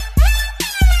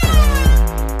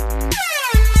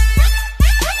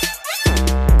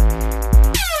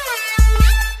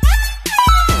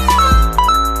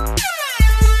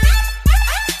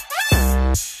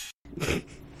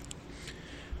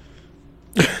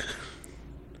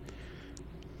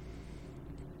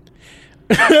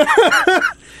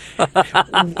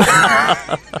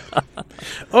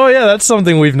Oh yeah, that's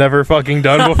something we've never fucking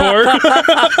done before.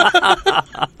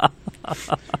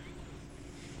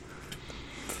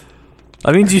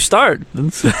 I mean, you start.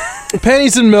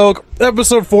 Pennies and Milk,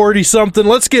 episode 40 something.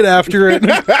 Let's get after it.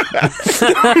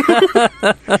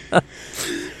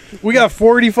 We got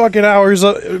 40 fucking hours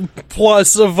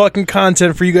plus of fucking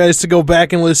content for you guys to go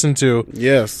back and listen to.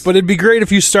 Yes. But it'd be great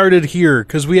if you started here,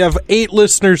 because we have 8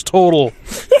 listeners total.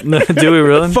 Do we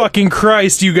really? Fucking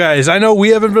Christ, you guys. I know we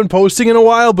haven't been posting in a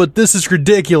while, but this is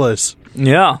ridiculous.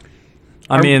 Yeah.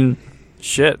 I mean,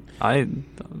 shit. I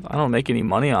don't make any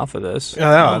money off of this.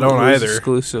 Yeah, I don't either. I would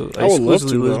love Exclusively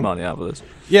to, lose though. money off of this.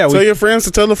 Yeah, Tell your friends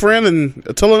to tell a friend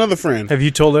and tell another friend. have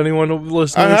you told anyone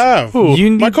listening? I have. Who?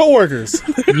 You My need, coworkers.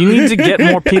 you need to get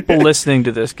more people listening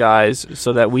to this, guys,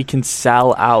 so that we can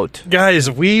sell out.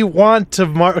 Guys, we want to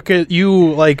market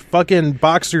you like fucking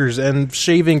boxers and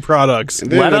shaving products. And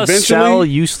then Let us sell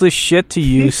useless shit to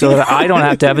you so that I don't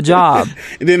have to have a job.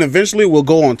 And then eventually we'll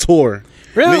go on tour.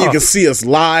 Really? And then you can see us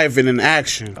live and in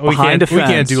action. We Behind can't, a we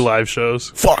can't fence. do live shows.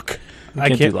 Fuck. I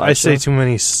can't do can't. live I say shows. too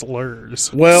many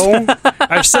slurs. Well,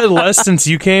 I've said less since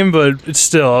you came, but it's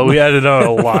still, we added on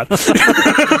a lot.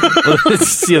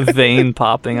 See a vein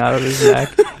popping out of his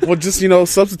neck. well, just,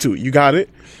 substitute. You got it.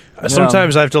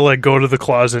 Sometimes I have to go to the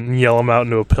closet and yell them out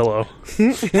into a pillow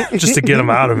just to get them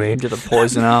out of me. Get the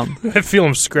poison out. I feel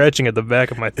them scratching at the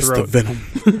back of my It's the throat. venom.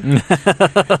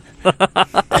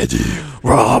 Eddie,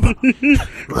 Rob,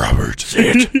 Robert,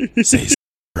 say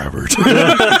Robert.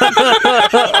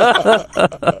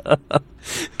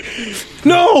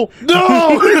 No!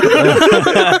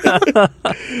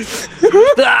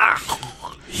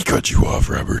 He cut you off,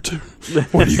 Robert.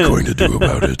 What are you going to do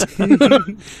about it?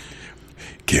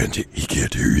 He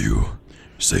can't hear you.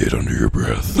 Say it under your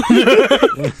breath.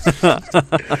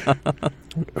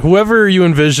 Whoever you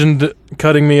envisioned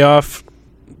cutting me off,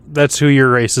 that's who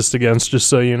you're racist against, just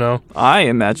so you know. I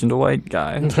imagined a white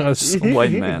guy. A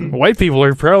white man. White people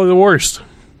are probably the worst.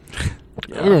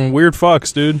 Weird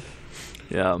fucks, dude.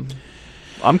 Yeah.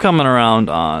 I'm coming around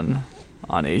on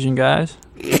Asian guys.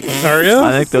 Are you?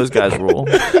 I think those guys rule.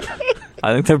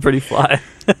 I think they're pretty fly.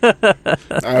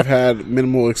 I've had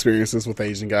minimal experiences with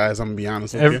Asian guys. I'm going to be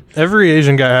honest with you. Every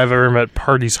Asian guy I've ever met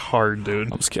parties hard,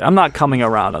 dude. I'm just kidding. I'm not coming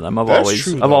around on them. That's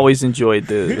true, I've though. always enjoyed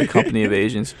the company of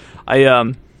Asians.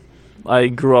 I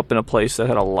grew up in a place that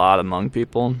had a lot of Hmong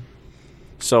people.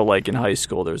 So like in high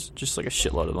school, there's just like a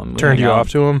shitload of them. Turned you hang out. off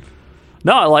to him?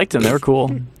 No, I liked them. They were cool.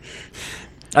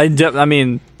 I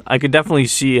mean, I could definitely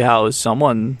see how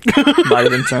someone might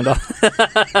have been turned off.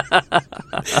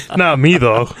 Not me,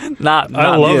 though. Not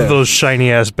I love yeah. those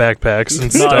shiny-ass backpacks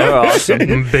and No, stuff. they're awesome.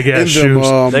 And big-ass And them,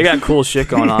 shoes. They got cool shit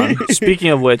going on. Speaking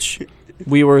of which,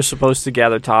 we were supposed to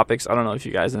gather topics. I don't know if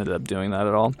you guys ended up doing that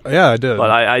at all. Yeah, I did.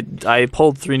 But I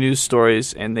pulled 3 news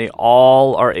stories, and they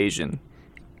all are Asian.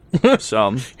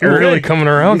 So You're really coming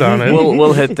around on it.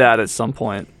 we'll hit that at some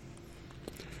point.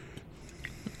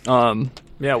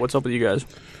 Yeah, what's up with you guys?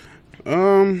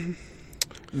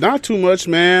 Not too much,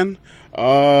 man.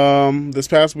 This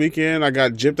past weekend, I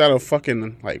got gypped out of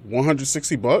fucking like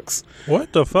 $160.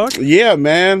 What the fuck? Yeah,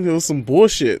 man, it was some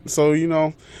bullshit. So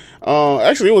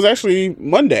actually, it was actually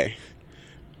Monday.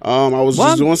 I was What?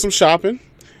 just doing some shopping,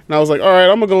 and I was like, all right,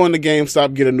 I'm gonna go into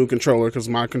GameStop, get a new controller because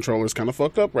my controller's kind of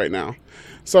fucked up right now.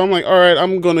 So I'm like, all right,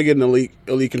 I'm gonna get an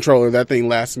elite controller. That thing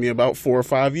lasts me about 4 or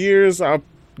 5 years. I'll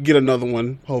get another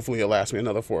one. Hopefully, it'll last me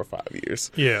another 4 or 5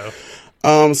 years. Yeah.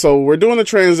 So we're doing the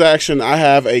transaction. I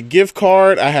have a gift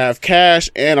card, I have cash,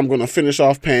 and I'm going to finish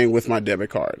off paying with my debit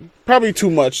card. Probably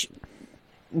too much,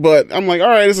 but I'm like, all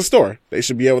right, it's a store. They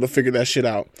should be able to figure that shit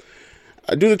out.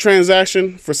 I do the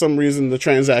transaction. For some reason, the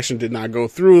transaction did not go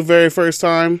through the very first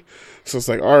time. So it's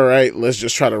like, all right, let's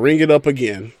just try to ring it up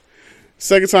again.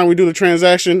 Second time we do the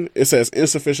transaction, it says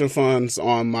insufficient funds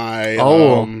on my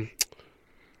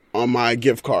on my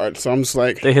gift card. So I'm just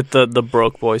like, They hit the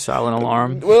broke boy silent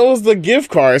alarm. well, it was the gift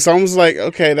card. So I was like,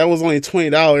 okay, that was only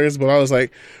 $20, but I was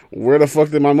like, where the fuck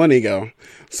did my money go?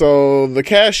 So the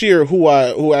cashier who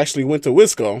actually went to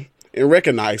Wisco and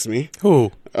recognized me,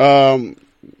 Who?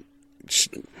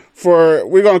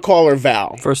 we're gonna call her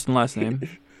Val. First and last name.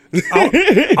 I'll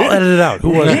edit it out. Who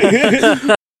was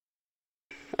it?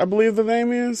 I believe the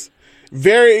name is.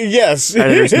 Yes.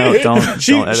 Editors note, don't edit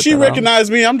She that out.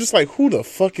 recognized me. I'm just like, who the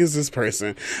fuck is this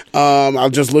person? I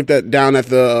just looked down at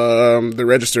the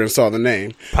register and saw the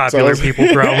name. Popular So- people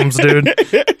problems, dude.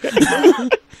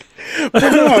 But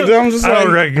no, I'm just I like,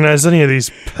 don't recognize any of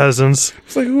these peasants.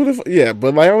 it's like, who the yeah,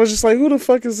 but like I was just like, who the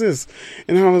fuck is this?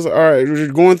 And I was like, all right, we're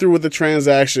going through with the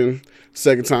transaction.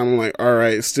 Second time, I'm like, all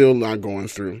right, still not going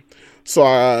through. So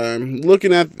I'm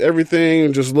looking at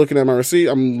everything, just looking at my receipt.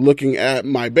 I'm looking at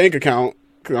my bank account.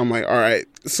 'Cause I'm like, all right.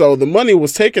 So the money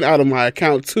was taken out of my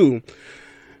account too.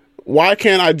 Why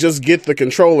can't I just get the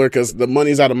controller? Because the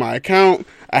money's out of my account.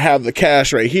 I have the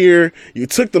cash right here. You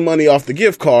took the money off the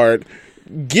gift card.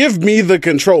 Give me the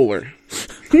controller.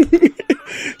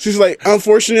 She's like,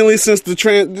 unfortunately, since the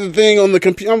thing on the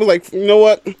computer, I'm like, you know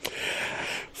what?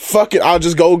 Fuck it. I'll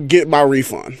just go get my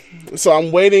refund. So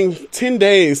I'm waiting 10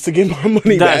 days to get my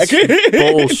money That's back.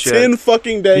 bullshit. 10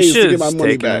 fucking days to get my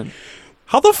money back.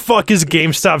 How the fuck is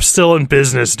GameStop still in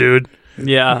business, dude?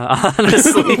 Yeah,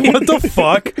 honestly. What the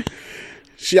fuck?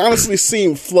 She honestly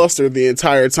seemed flustered the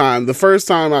entire time. The first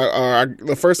time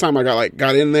I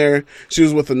got in there, she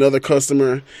was with another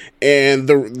customer, and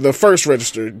the first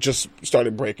register just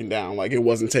started breaking down, like it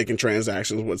wasn't taking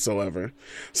transactions whatsoever.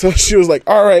 So she was like,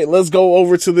 "All right, let's go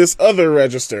over to this other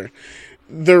register."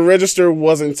 The register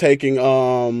wasn't taking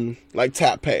like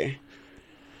tap pay,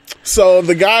 so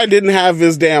the guy didn't have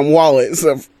his damn wallet.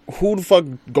 So who the fuck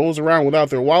goes around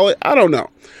without their wallet? I don't know.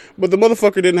 But the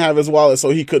motherfucker didn't have his wallet, so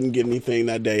he couldn't get anything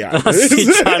that day either.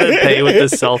 He's trying to pay with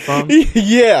his cell phone?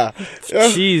 Yeah.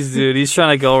 Jeez, dude. He's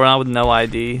trying to go around with no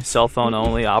ID, cell phone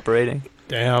only operating.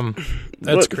 Damn.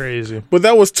 That's But- crazy. But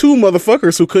that was two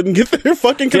motherfuckers who couldn't get their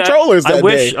fucking controllers that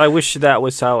day. I wish that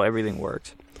was how everything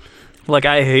worked. Like,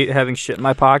 I hate having shit in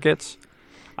my pockets.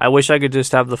 I wish I could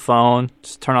just have the phone,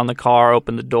 just turn on the car,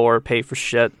 open the door, pay for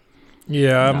shit.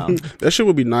 Yeah. No. That shit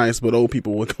would be nice, but old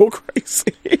people would go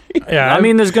crazy. Yeah. I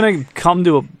mean, there's going to come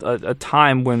to a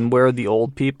time when we're the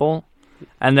old people,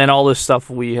 and then all this stuff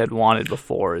we had wanted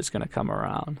before is going to come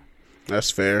around.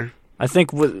 That's fair. I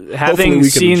think with Hopefully having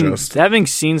we can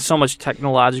adjust. seen so much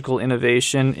technological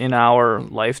innovation in our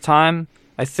lifetime,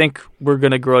 I think we're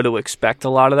going to grow to expect a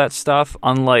lot of that stuff.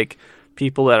 Unlike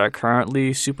people that are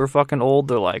currently super fucking old,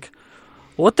 they're like,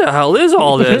 what the hell is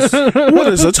all this? What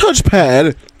is a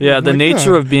touchpad? Yeah, the my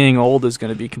nature God. of being old is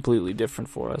going to be completely different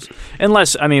for us.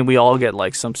 Unless, I mean, we all get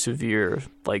like some severe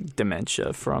like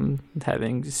dementia from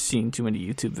having seen too many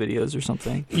YouTube videos or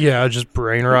something. Yeah, just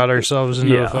brain rot ourselves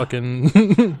into Yeah. a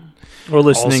fucking. Or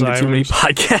listening to too many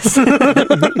podcasts.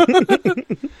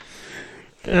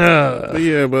 But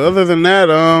yeah, but other than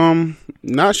that,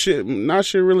 not shit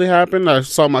really happened. I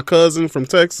saw my cousin from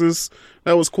Texas.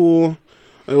 That was cool.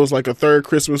 It was like a third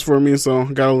Christmas for me, so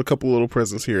got a couple little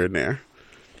presents here and there.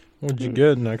 What'd you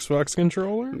get? An Xbox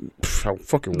controller? Pff, I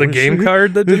fucking The wish. game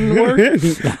card that didn't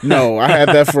work? No, I had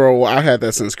that for a while. I had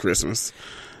that since Christmas.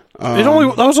 That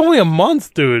was only a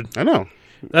month, dude. I know.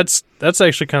 That's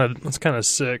actually kind of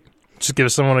sick. Just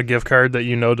give someone a gift card that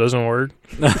you know doesn't work.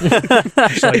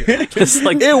 Just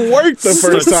like It worked the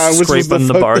first time, which was the scraping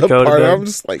the fucked up barcode part. a bit. I'm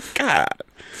just like, God.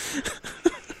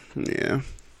 Yeah.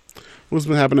 What's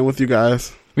been happening with you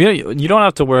guys? you don't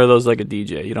have to wear those like a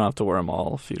DJ. You don't have to wear them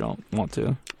all if you don't want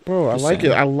to. Bro, I Just like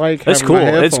saying. it. I like It's having cool.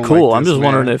 my It's headphone cool. like I'm this, just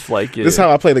wondering man. if like This is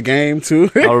how I play the game, too.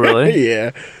 Oh, really?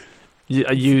 Yeah.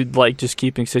 You like just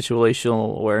keeping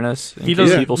situational awareness. in He case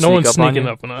doesn't. people No one's sneak sneaking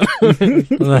up on up on it.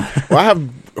 Well, I have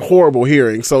horrible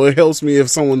hearing, so it helps me if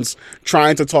someone's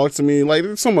trying to talk to me. Like,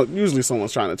 usually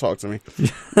someone's trying to talk to me.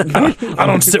 I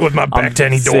don't sit with my you. back to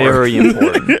any door. Very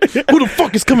important. Who the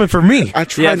fuck is coming for me? I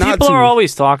try Yeah, not people to. are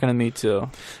always talking to me too.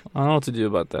 I don't know what to do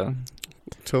about that.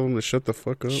 Tell them to shut the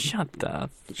fuck up. Shut the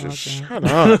Just fuck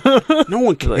up. shut up. No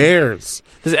one cares.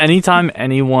 Because anytime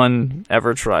anyone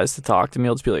ever tries to talk to me,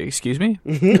 I'll just be like, "Excuse me."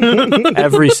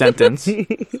 Every sentence.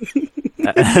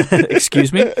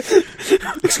 Excuse me.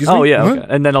 Excuse Oh me? yeah, What? okay.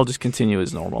 And then I'll just continue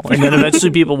as normal, and then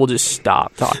eventually people will just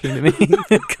stop talking to me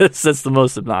because that's the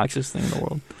most obnoxious thing in the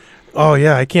world. Oh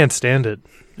yeah, I can't stand it.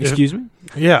 Excuse me.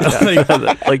 Yeah,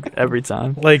 Like every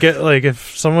time. like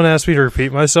if someone asks me to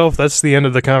repeat myself, that's the end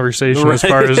of the conversation as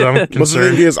far as I'm But the thing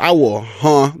concerned. is, I will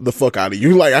the fuck out of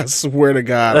you. Like, I swear to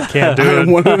God. Can't do I'm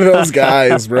it. one of those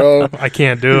guys, bro. I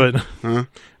can't do it. Huh?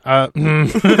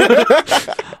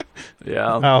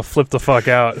 Yeah. Oh. I'll flip the fuck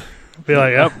out. Be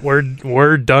like, yep,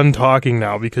 we're done talking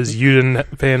now because you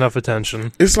didn't pay enough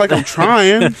attention. It's like I'm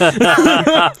trying.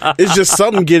 It's just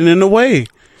something getting in the way.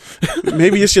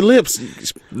 Maybe it's your lips.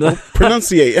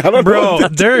 Pronunciate. I don't Bro, know.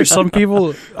 there are some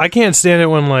people I can't stand it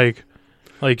when like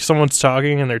someone's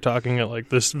talking and they're talking at like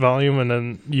this volume and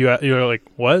then you're like,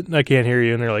 what? I can't hear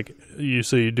you. And they're like, you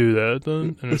do that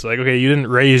then? And it's like, okay, you didn't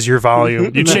raise your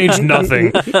volume. You changed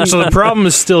nothing. So the problem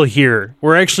is still here.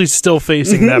 We're actually still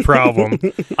facing that problem.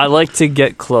 I like to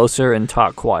get closer and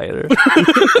talk quieter.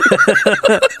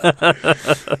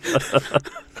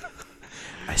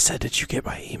 I said, did you get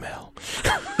my email?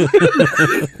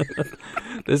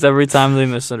 This every time they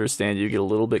misunderstand you, get a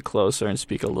little bit closer and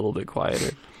speak a little bit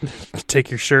quieter. Take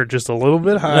your shirt just a little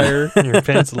bit higher, and your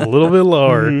pants a little bit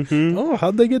lower. Mhm. Oh,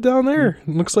 how'd they get down there?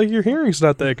 Looks like your hearing's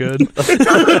not that good.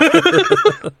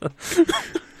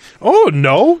 Oh,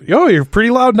 no. Yo, you're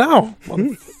pretty loud now,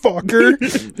 motherfucker.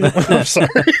 I'm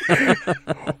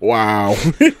sorry. Wow.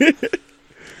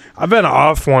 I've been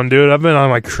off one, dude. I've been on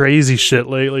my crazy shit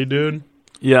lately, dude.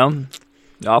 Yeah,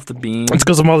 off the beam. It's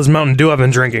because of all this Mountain Dew I've been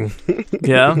drinking.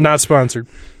 Yeah, Not sponsored.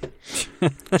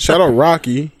 Shout out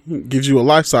Rocky. He gives you a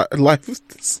life supply.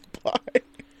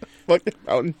 Fucking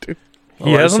Mountain Dew.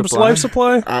 He has some life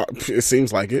supply? It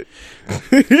seems like it.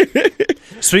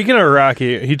 Speaking of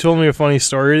Rocky, he told me a funny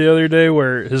story the other day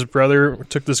where his brother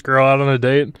took this girl out on a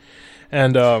date,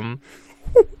 and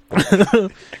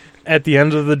at the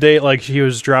end of the date, like, he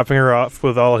was dropping her off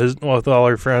with all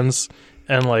her friends,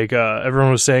 and like everyone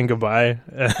was saying goodbye,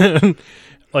 and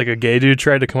like a gay dude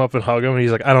tried to come up and hug him, and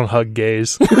he's like, I don't hug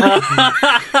gays.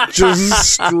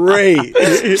 Just straight.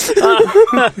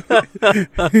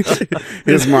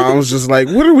 His mom was just like,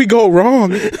 where did we go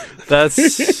wrong?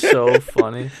 That's so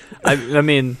funny. I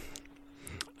mean,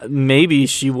 maybe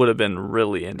she would have been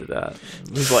really into that.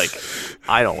 It was like,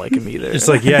 I don't like him either. It's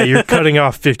like, yeah, you're cutting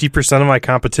off 50% of my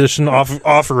competition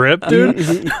off rip,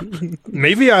 dude.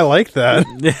 Maybe I like that.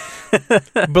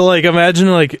 But like, imagine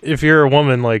like if you're a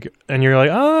woman, like, and you're like,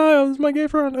 oh, this is my gay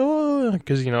friend, oh,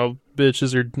 because you know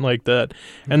bitches are like that,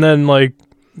 and then like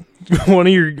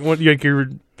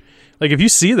like if you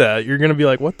see that, you're gonna be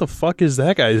like, what the fuck is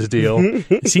that guy's deal?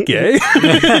 Is he gay?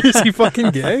 Is he fucking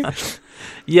gay?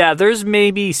 Yeah, there's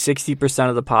maybe 60%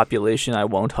 of the population I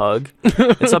won't hug.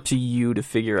 It's up to you to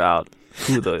figure out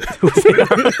who they are.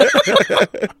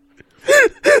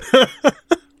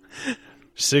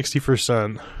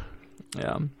 60%.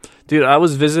 Yeah. Dude, I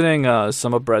was visiting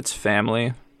some of Brett's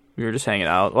family. We were just hanging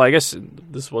out. Well, I guess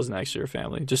this wasn't actually her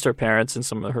family. Just her parents and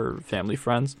some of her family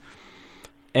friends.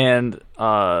 And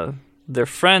their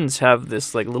friends have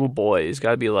this like little boy. He's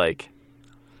got to be like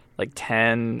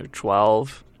 10 or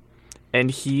 12. And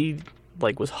he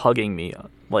like was hugging me.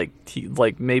 Like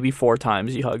maybe 4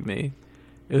 times he hugged me.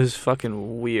 It was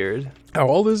fucking weird. How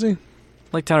old is he?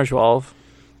 Like 10 or 12.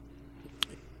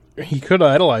 He could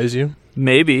idolize you.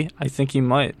 Maybe. I think he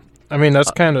might. I mean,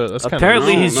 that's kind of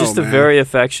Apparently, I don't he's just know, a man. very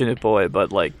affectionate boy,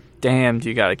 but like, damn,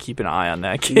 you got to keep an eye on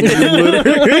that kid.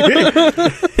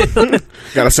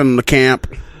 Gotta send him to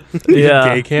camp.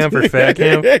 Yeah. gay camp or fat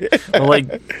camp. Well, like,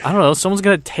 I don't know. Someone's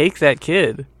gonna take that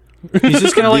kid. He's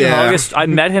just gonna like Yeah. hug us. I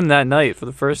met him that night for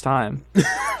the first time.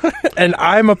 And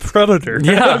I'm a predator.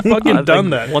 Yeah, I've fucking I've, done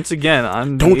like, that. once again.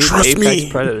 I'm Don't the trust apex me.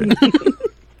 predator.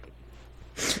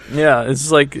 Yeah,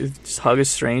 it's like just hug a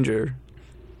stranger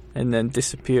and then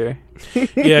disappear.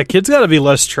 Yeah, kids got to be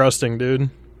less trusting, dude.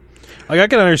 Like, I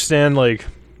can understand, like,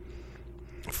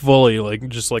 fully, like,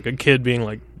 just like a kid being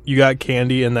like, you got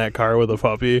candy in that car with a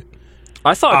puppy.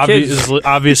 I thought kids.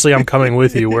 Obviously, I'm coming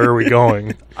with you. Where are we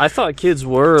going? I thought kids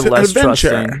were It's an less adventure.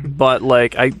 trusting, but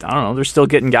like I don't know. They're still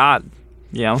getting got.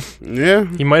 You know, Yeah.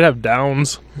 He might have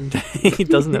Downs. he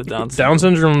doesn't have Down syndrome. Down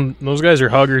syndrome, those guys are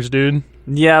huggers, dude.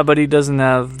 Yeah, but he doesn't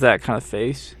have that kind of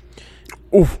face.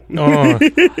 Ooh. Oh,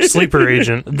 sleeper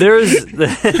agent. There's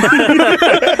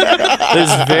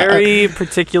very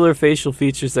particular facial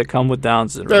features that come with Down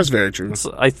syndrome. That's very true.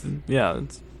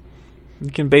 You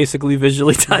can basically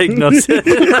visually diagnose it.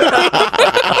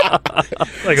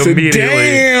 Like, So, immediately.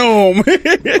 damn.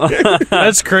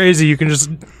 That's crazy. You can just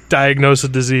diagnose a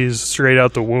disease straight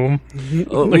out the womb.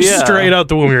 Like, Yeah. straight out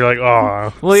the womb, you're like,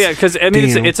 oh. Well, yeah, because I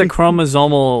mean, Damn. it's a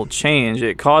chromosomal change.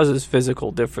 It causes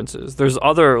physical differences. There's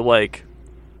other like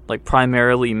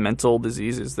primarily mental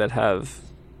diseases that have,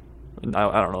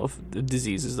 I don't know if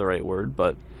disease is the right word,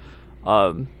 but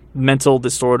mental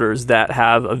disorders that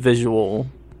have a visual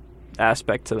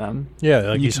aspect to them. Yeah,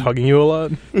 like he's hugging you a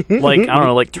lot. Like, I don't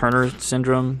know, like Turner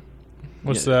syndrome.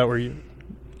 What's that? Where you?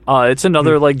 It's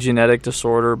another like genetic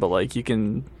disorder, but like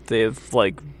they have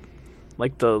like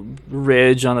the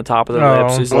ridge on the top of their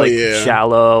lips is Oh, like yeah.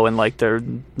 shallow, and like their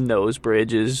nose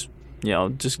bridge is, you know,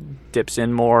 just dips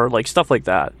in more, like stuff like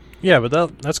that. Yeah, but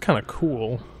that's kind of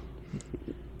cool.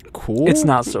 Cool. It's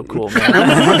not so cool, man.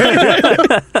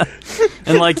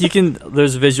 And like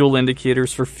there's visual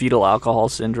indicators for fetal alcohol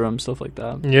syndrome, stuff like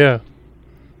that. Yeah.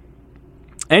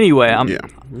 Anyway, Yeah.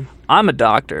 I'm a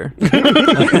doctor.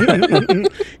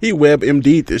 He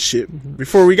WebMD'd this shit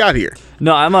before we got here.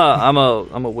 No, I'm a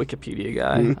Wikipedia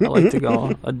guy. I like to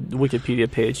go a Wikipedia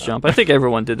page jump. I think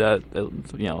everyone did that,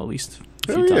 at least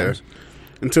a few Hell yeah. times.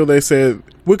 until they said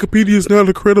Wikipedia is not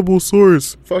a credible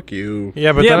source. Fuck you.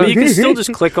 Yeah, but But you can still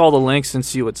just click all the links and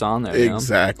see what's on there. You know?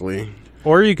 Exactly.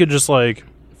 or you could just like,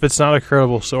 if it's not a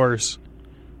credible source,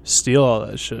 steal all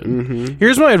that shit. Mm-hmm.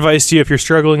 Here's my advice to you: if you're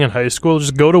struggling in high school,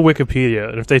 just go to Wikipedia,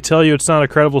 and if they tell you it's not a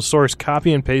credible source,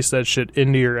 copy and paste that shit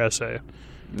into your essay.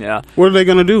 Yeah. What are they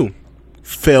gonna do?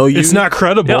 Fail you? It's not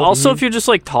credible. Yeah, also, if you're just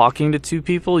like talking to two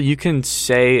people, you can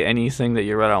say anything that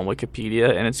you read on Wikipedia,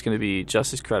 and it's going to be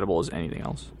just as credible as anything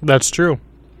else. That's true.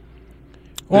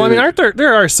 Well, I mean, aren't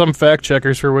there are some fact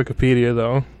checkers for Wikipedia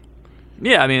though,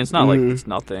 Yeah, I mean, it's not like it's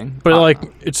nothing. but like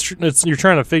it's you're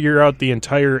trying to figure out the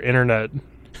entire internet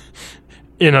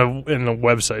in a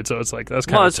website, so it's like that's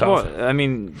kind well, of it's tough. more, I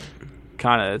mean,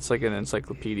 kind of. It's like an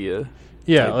encyclopedia.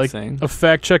 Yeah, type like thing. a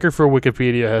fact checker for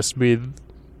Wikipedia has to be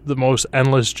the most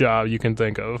endless job you can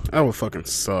think of. That would fucking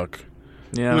suck.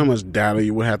 Yeah. You know how much data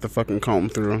you would have to fucking comb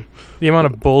through. The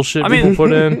amount of bullshit I people mean,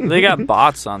 put in. they got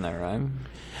bots on there, right?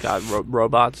 Got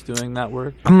robots doing that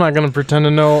work. I'm not gonna pretend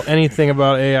to know anything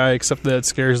about AI except that it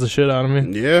scares the shit out of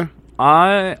me. Yeah.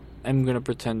 I am going to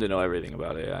pretend to know everything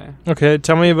about AI. Okay,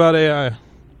 tell me about AI. It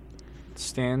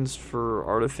stands for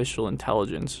artificial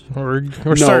intelligence. We're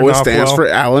No, starting it off stands well. for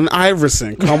Allen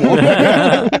Iverson. Come on.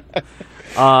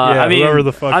 Yeah, I mean, whoever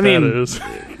the fuck I mean, that is.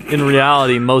 in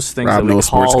reality, most things Rob that we knows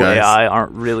sports call guys. AI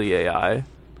aren't really AI.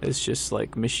 It's just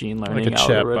like machine learning Like a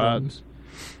chatbot. algorithms.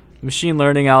 Machine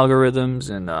learning algorithms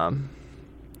and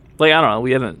like I don't know,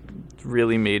 we haven't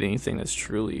really made anything that's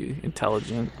truly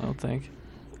intelligent, I don't think.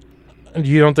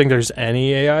 You don't think there's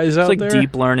any AIs It's out like there?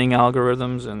 deep learning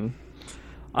algorithms and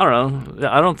I don't know.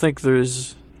 I don't think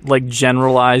there's like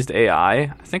generalized AI. I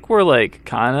think we're like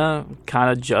kind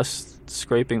of just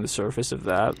scraping the surface of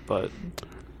that, but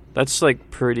that's like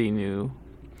pretty new.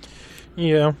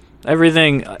 Yeah.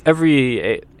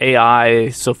 Every AI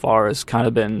so far has kind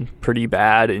of been pretty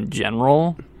bad in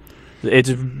general. It's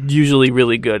usually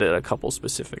really good at a couple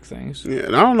specific things. Yeah,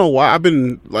 and I don't know why I've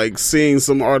been like seeing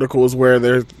some articles where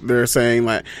they're saying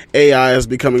like AI is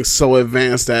becoming so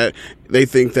advanced that they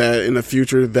think that in the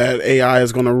future that AI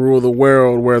is going to rule the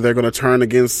world, where they're going to turn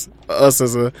against us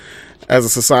as a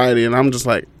society. And I'm just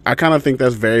like, I kind of think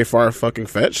that's very far fucking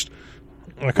fetched.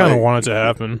 I kind of Like- want it to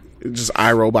happen. Just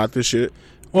iRobot this shit.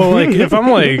 Well, like if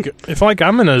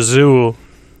I'm in a zoo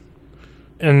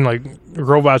and like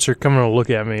robots are coming to look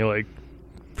at me, like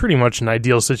pretty much an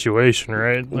ideal situation,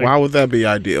 right? Like, Why would that be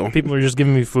ideal? people are just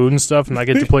giving me food and stuff, and I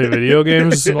get to play video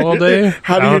games all day.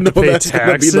 How do I you don't know have to pay that's going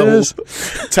to be taxes.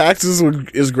 the taxes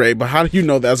is great, but how do you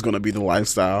know that's going to be the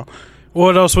lifestyle?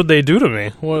 What else would they do to me?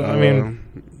 What I mean,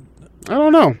 I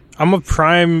don't know. I'm a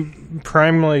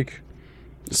prime like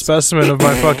specimen of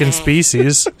my fucking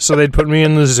species. So they'd put me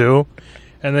in the zoo,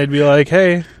 and they'd be like,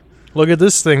 "Hey, look at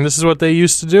this thing. This is what they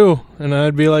used to do." And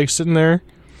I'd be like sitting there,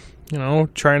 you know,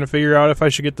 trying to figure out if I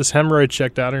should get this hemorrhoid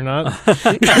checked out or not.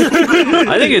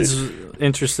 I think it's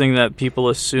interesting that people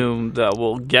assume that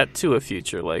we'll get to a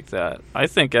future like that. I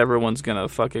think everyone's gonna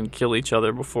fucking kill each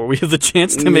other before we have the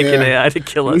chance to make an Yeah. AI to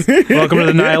kill us. Welcome to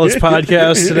the Nihilist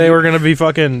Podcast. Today we're gonna be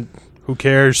fucking. Who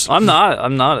cares? I'm not a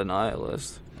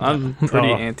nihilist. I'm pretty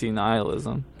Oh.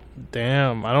 anti-nihilism.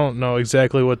 Damn, I don't know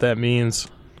exactly what that means.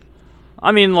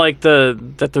 I mean, like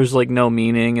that there's like no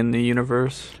meaning in the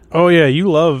universe. Oh yeah, you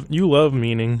love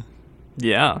meaning,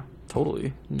 Yeah,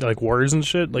 totally. like words and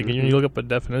shit. Like you look up a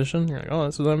definition, you're like, oh,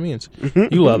 that's what that means.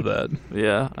 You love that.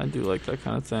 Yeah, I do like that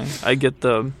kind of thing. I get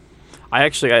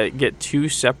 2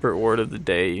 separate word of the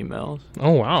day emails.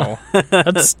 Oh wow,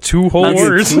 that's 2 whole I get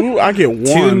words. 2, I get 1.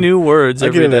 2 new words I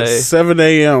every get it at day. 7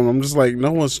 a.m. I'm just like,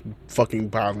 no one's fucking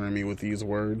bothering me with these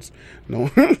words. No.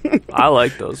 I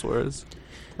like those words.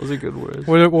 Those are good words.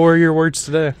 What were your words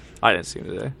today? I didn't see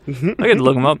them today. I could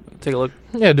look them up. Take a look.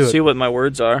 Yeah, do See it. what my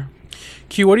words are.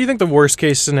 Q, what do you think the worst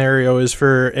case scenario is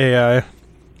for AI?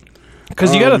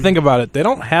 Because you got to think about it. They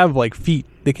don't have like feet.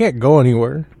 They can't go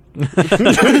anywhere. You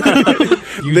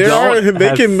They don't can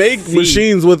have make feet.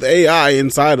 machines with AI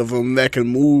inside of them that can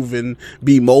move and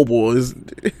be mobile.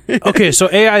 Okay, so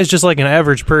AI is just like an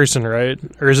average person, right?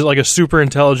 Or is it like a super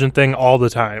intelligent thing all the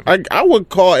time? I would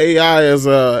call AI as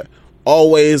a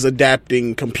always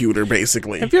adapting computer,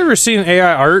 basically. Have you ever seen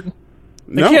AI art?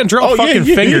 They No? can't draw Oh, yeah, fucking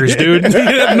yeah, fingers, yeah. dude. You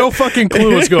have no fucking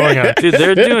clue what's going on. Dude,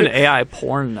 they're doing AI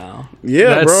porn now.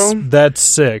 Yeah, that's, bro. That's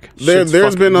sick. Shit's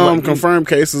There's been fucking like- confirmed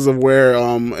cases of where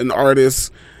an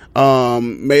artist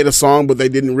made a song, but they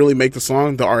didn't really make the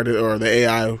song. The artist or the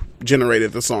AI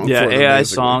generated the song. Yeah, for them, AI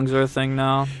basically. songs are a thing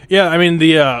now. Yeah, I mean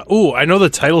I know the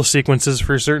title sequences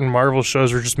for certain Marvel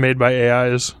shows were just made by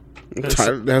AIs.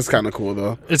 That's kind of cool,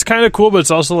 though. It's kind of cool, but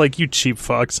it's also like, you cheap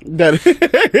fucks. That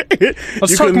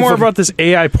Let's You talk couldn't more fuck- about this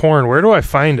AI porn. Where do I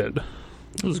find it?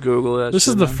 Just Google that. This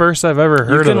shit, is the man. first I've ever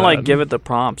heard You can of like that. give it the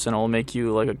prompts and it'll make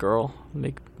you like a girl.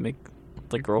 Make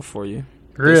the girl for you.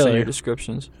 Based on your Really?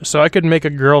 descriptions. So I could make a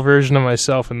girl version of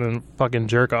myself and then fucking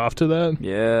jerk off to that?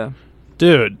 Yeah.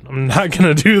 Dude, I'm not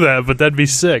gonna do that, but that'd be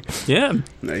sick. Yeah.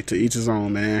 Hey, to each his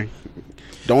own, man.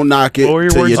 Don't knock it What were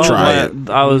your till you words? try Oh, it.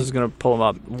 man, I was gonna pull them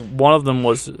up. One of them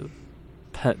was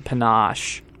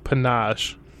panache,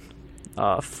 Panache.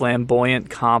 flamboyant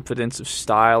confidence of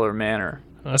style or manner.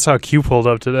 That's how Q pulled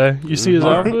up today. You see his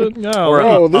outfit? No. Or-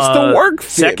 Oh, this the work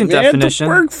fit. second man. definition. The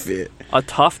work fit. A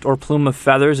tuft or plume of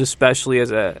feathers, especially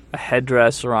as a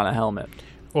headdress or on a helmet.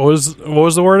 What was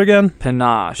the word again?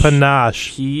 Panache.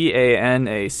 Panache.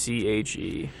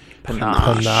 Panache.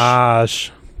 Panache.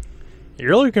 Panache.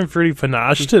 You're looking pretty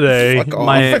panache today. Fuck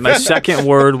off. My second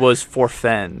word was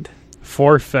forfend.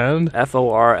 Forfend?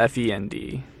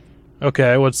 Forfend.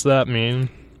 Okay, what's that mean?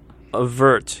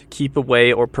 Avert, keep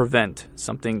away, or prevent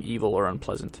something evil or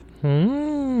unpleasant.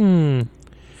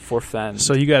 Forfend.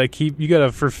 So you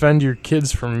gotta forfend your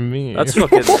kids from me. That's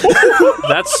fucking.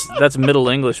 that's Middle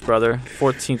English, brother.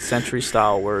 14th century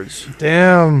style words.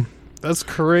 damn. That's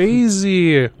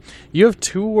crazy. You have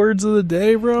 2 words of the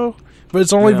day, bro? But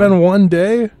it's only Yeah. been 1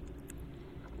 day?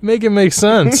 Make it make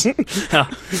sense.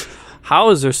 How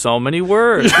is there so many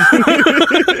words?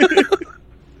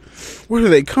 Where do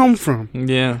they come from?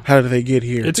 Yeah. How did they get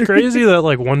here? It's crazy that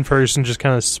like one person just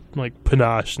kind of like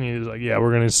panache and he's like, yeah,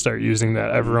 we're gonna start using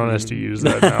that. Everyone has to use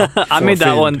that now. I made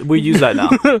that Forfend. one. We use that now.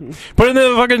 Put it in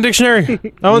the fucking dictionary.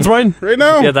 That one's mine. right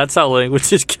now. Yeah, that's how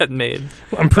languages get made.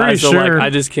 I'm pretty So, sure. like, I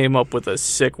just came up with a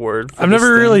sick word. For I've this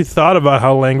never thing. really thought about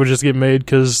how languages get made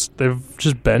because they've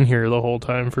just been here the whole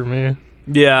time for me.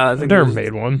 Yeah, I I've think never there's,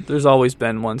 made one. there's always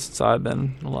been one since I've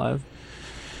been alive.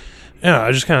 Yeah,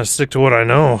 I just kind of stick to what I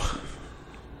know.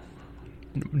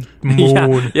 Yeah,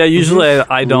 Moon. yeah. Usually,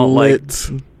 I don't like.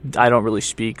 Lit. I don't really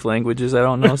speak languages I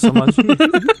don't know so much.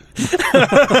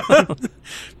 I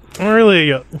don't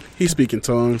really, He speaking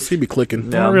tongues. He be clicking.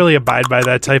 Yeah. don't really abide by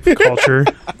that type of culture.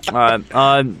 All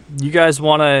right, you guys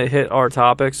want to hit our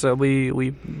topics that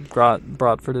we brought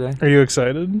for today? Are you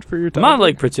excited for your I'm topic? not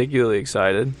like particularly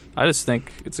excited. I just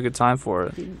think it's a good time for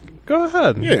it. Go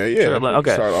ahead. Yeah. Sure,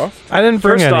 okay. Start off. I didn't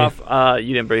bring First any. off,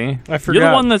 you didn't bring any. I forgot. You're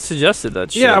the one that suggested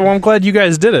that shit. Yeah, well, I'm glad you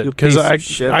guys did it You because piece of I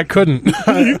shit. I couldn't.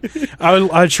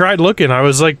 I tried looking. I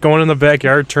was like going in the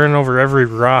backyard, turning over every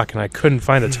rock, and I couldn't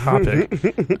find a topic.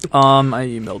 I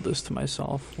emailed this to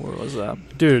myself. Where was that?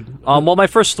 Dude, Well, my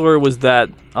first story was that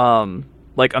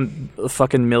like a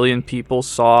fucking million people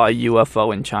saw a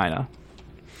UFO in China.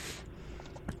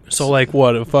 so like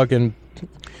what? A fucking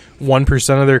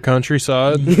 1% of their country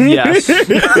saw it. Yes.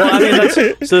 Well, I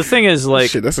mean, so the thing is, like,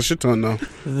 Shit, that's a shit ton though.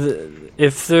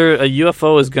 if a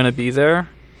UFO is gonna be there,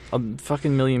 a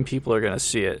fucking million people are gonna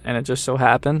see it, and it just so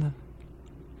happened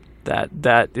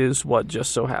that is what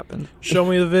just so happened. Show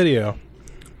me the video.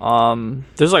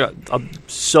 There's like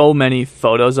so many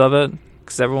photos of it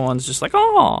because everyone's just like,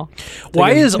 oh.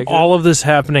 Why is pictures. all of this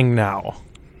happening now?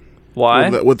 Why?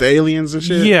 With the aliens and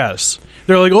shit. Yes.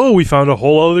 They're like, oh, we found a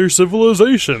whole other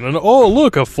civilization. And oh,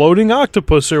 look, a floating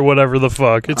octopus or whatever the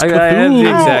fuck. It's I have the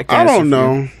Cthulhu. exact I answer don't for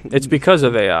know. you. It's because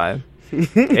of AI.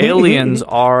 Aliens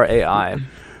are AI.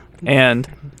 And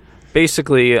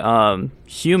basically,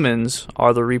 humans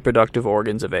are the reproductive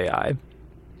organs of AI.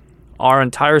 Our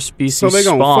entire species So they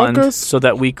gonna spawned fuck us? so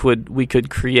that we could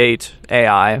create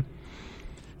AI.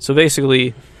 So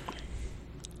basically,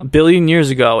 1 billion years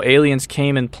ago, aliens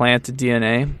came and planted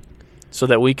DNA so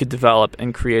that we could develop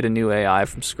and create a new AI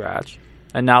from scratch.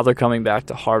 And now they're coming back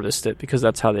to harvest it because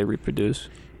that's how they reproduce.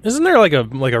 Isn't there like a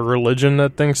religion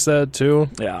that thinks that too?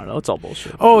 Yeah, I don't know. It's all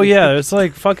bullshit. Oh yeah, it's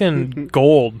like fucking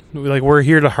gold. Like we're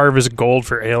here to harvest gold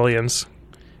for aliens.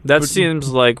 That seems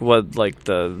like what like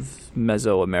the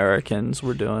Mesoamericans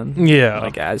were doing. Yeah.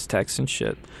 Like Aztecs and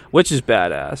shit. Which is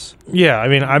badass. Yeah, I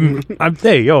mean, I'm.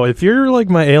 Hey, yo, if you're like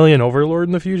my alien overlord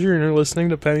in the future and you're listening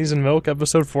to Pennies and Milk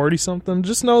episode 40 something,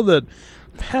 just know that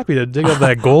I'm happy to dig up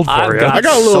that gold for I've you. got I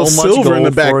got a little so much silver in the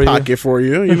gold back for you. pocket for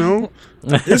you. You know,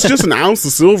 it's just an ounce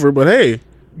of silver, but hey,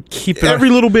 Keep it.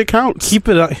 every little bit counts. Keep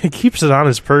it. It keeps it on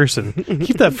his person.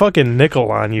 Keep that fucking nickel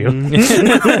on you.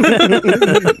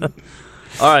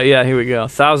 All right, yeah, here we go.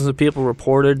 Thousands of people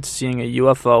reported seeing a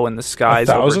UFO in the skies.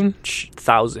 1,000?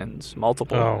 Thousands,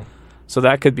 multiple. Oh, So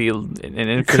that could be an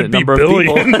infinite could be number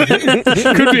billion. of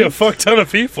people. Could be a fuck ton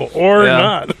of people or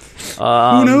Yeah.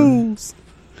 not. Who knows?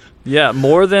 Yeah,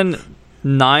 more than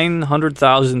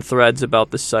 900,000 threads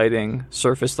about the sighting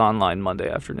surfaced online Monday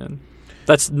afternoon.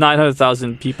 That's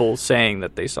 900,000 people saying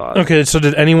that they saw it. Okay, so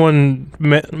did anyone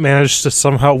manage to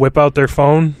somehow whip out their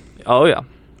phone? Oh, yeah.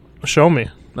 Show me.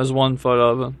 There's one photo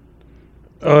of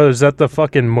it. Oh, is that the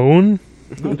fucking moon?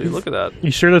 No, dude, look at that.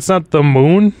 You sure that's not the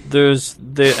moon?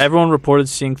 Everyone reported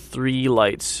seeing 3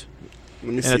 lights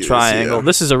Let me in see a this, triangle. yeah.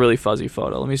 This is a really fuzzy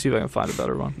photo. Let me see if I can find a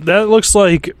better one. That looks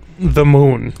like the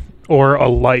moon or a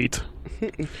light.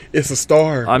 It's a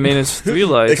star. I mean, it's 3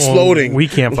 lights. Exploding. We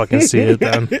can't fucking see it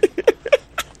then.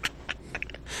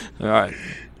 All right.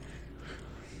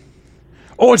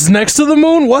 Oh, it's next to the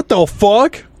moon? What the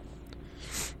fuck?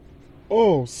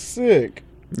 Oh, sick.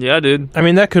 Yeah, dude. I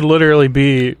mean, that could literally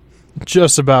be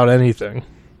just about anything.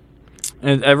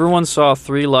 And everyone saw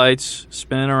 3 lights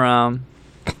spinning around.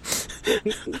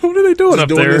 What are they doing Just up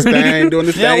doing there? this thing, doing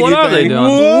this Yeah, thing. what are they doing?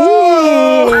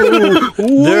 Whoa!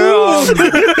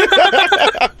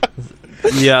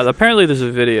 Yeah, apparently there's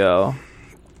a video.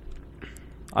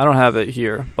 I don't have it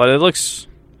here, but it looks.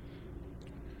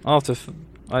 I'll have to.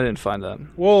 I didn't find that.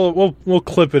 We'll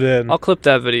clip it in. I'll clip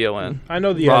that video in. I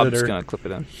know the Rob's editor. gonna clip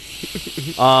it in.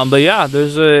 But yeah,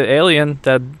 there's an alien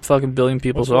that fucking billion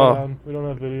people What's going saw. on? We don't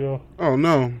have video. Oh,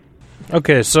 no.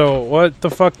 Okay, so what the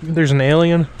fuck? There's an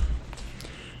alien?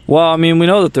 Well, I mean, we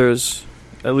know that there's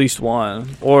at least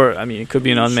one, or I mean, it could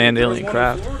be an unmanned There was alien one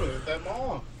in craft. Florida at that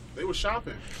mall. They were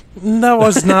shopping. That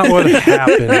was not what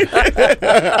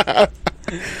happened.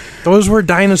 Those were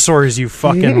dinosaurs, you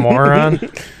fucking moron.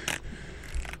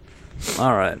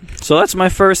 All right, so that's my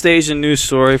first Asian news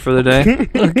story for the day.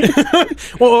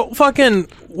 Well, fucking,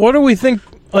 what do we think?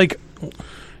 Like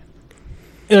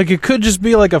it could just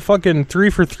be like a fucking 3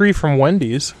 for 3 from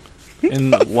Wendy's.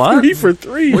 And what? 3 for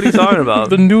 3. What are you talking about?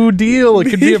 The new deal. It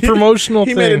could be a promotional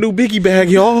He thing. made a new biggie bag,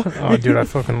 y'all. Oh, dude, I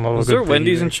fucking love Was a good there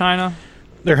Wendy's Biggie in Bag. China?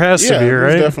 There has to be, most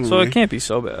right? definitely. So it can't be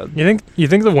so bad. You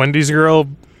think the Wendy's girl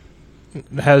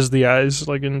has the eyes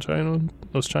like in China?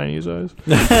 Those Chinese eyes?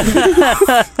 You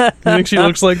think she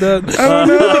looks like that? I don't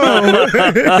know.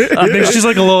 I think she's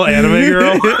like a little anime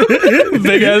girl.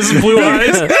 Big ass blue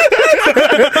eyes.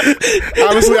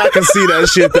 Honestly, I can see that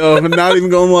shit, though. I'm not even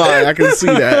going to lie. I can see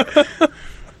that.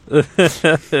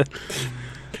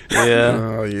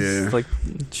 Yeah. Oh, yeah. It's like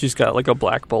she's got like a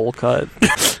black bowl cut.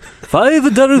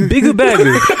 $5 bigger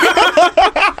bagger.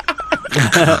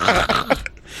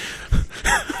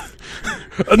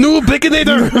 A new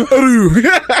Baconator!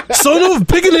 Son of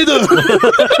Baconator!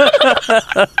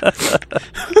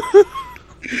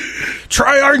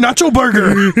 Try our nacho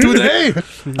burger today!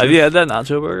 Have you had that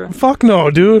nacho burger? Fuck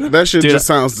no, dude. That shit Dude, just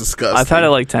sounds disgusting. I've had it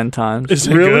like 10 times. Is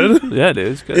it Really? good? Yeah, dude,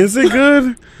 it's good. Is it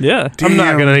good? Yeah. I'm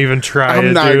not Damn. gonna even try it,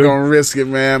 I'm not dude. gonna risk it,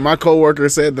 man. My coworker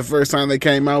said the first time they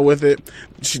came out with it,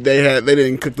 they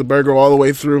didn't cook the burger all the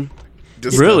way through.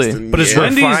 Really? Disgusting. But it's yeah.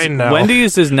 refined now.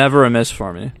 Wendy's is never a miss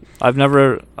for me. I've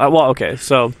never. Well, okay,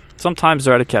 so sometimes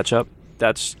they're out of ketchup.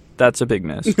 That's a big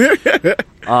miss.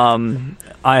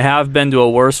 I have been to a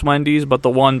worse Wendy's, but the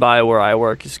one by where I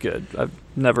work is good. I've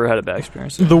never had a bad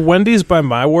experience there. The Wendy's by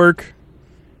my work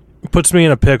puts me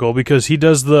in a pickle because he's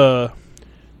a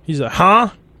huh?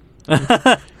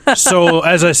 So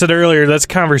as I said earlier, that's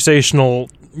conversational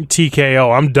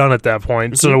TKO. I'm done at that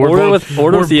point. So order with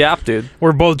the app, dude.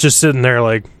 we're both just sitting there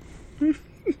like,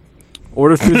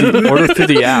 Order through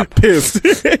the app. Pissed.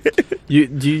 Do you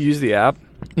use the app?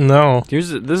 no.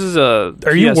 This is a.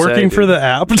 Are you PSA, working for dude. the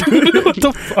app? Dude? What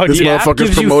the fuck? This The app motherfucker's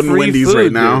gives you promoting free Wendy's food,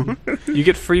 right now. dude. You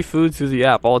get free food through the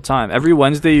app all the time. Every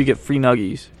Wednesday you get free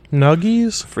nuggies.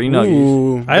 Nuggies? Free nuggies.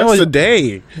 Ooh, I that's only- a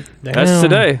day. That's Damn.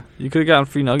 today. You could have gotten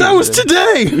free nuggies. That was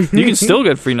today. You can still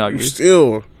get free nuggies.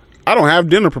 Still, I don't have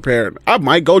dinner prepared. I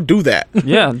might go do that.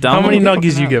 Yeah. How many download the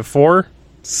nuggies fucking you app. get? 4?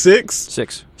 6.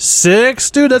 6.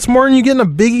 6? Dude, that's more than you get in a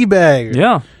biggie bag.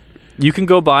 Yeah. You can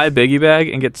go buy a biggie bag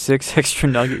and get 6 extra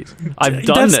nuggies. I've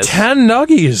done That's this. 10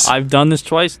 nuggies. I've done this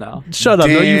twice now. Shut up.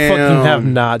 No, you fucking Damn. have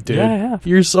not, dude. Yeah, I have.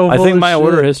 You're so I full think of my shit.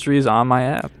 order history is on my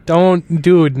app. Don't,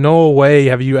 dude, no way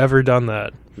have you ever done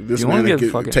that. This You man want to is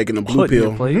get fucking taking a blue put in your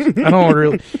pill. place? I don't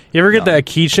really. You ever get that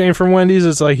keychain from Wendy's?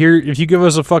 It's like, here, if you give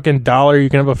us a fucking $1, you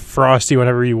can have a Frosty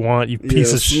whenever you want, you piece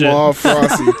Yeah, of small shit.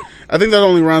 Frosty. I think that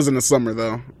only runs in the summer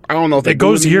though. I don't know if they It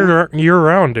goes do anymore. year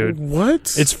round, dude.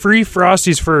 What? It's free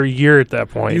Frosties for a year at that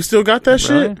point. You still got that shit,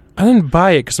 Really? I didn't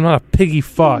buy it because I'm not a piggy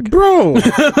fuck. bro?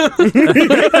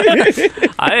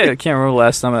 I can't remember the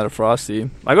last time I had a Frosty.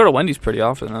 I go to Wendy's pretty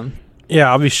often then. Yeah,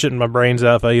 I'll be shitting my brains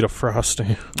out if I eat a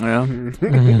Frosty. Yeah.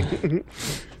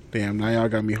 Damn, now y'all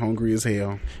got me hungry as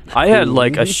hell. I had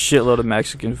like a shitload of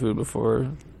Mexican food before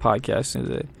podcasting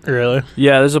today. Really?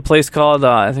 Yeah, there's a place called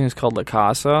I think it's called La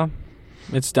Casa.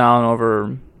 It's down over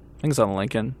I think it's on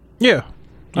Lincoln. Yeah.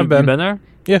 You I've been. been there?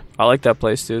 Yeah. I like that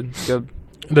place, dude. It's good.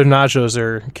 Their nachos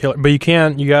are killer. But you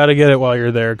gotta get it while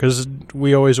you're there because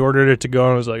we always ordered it to go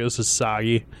and it was like, this is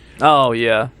soggy. Oh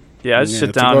yeah. Yeah, I just sit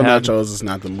to down go and have nachos is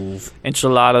not the move.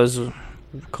 enchiladas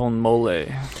con mole.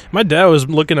 My dad was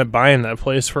looking at buying that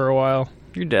place for a while.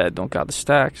 Your dad don't got the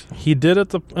stacks. He did at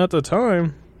the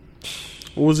time.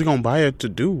 What was he gonna buy it to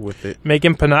do with it? Make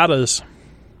empanadas.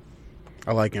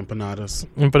 I like empanadas.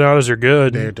 Empanadas are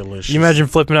good. They're delicious. You imagine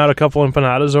flipping out a couple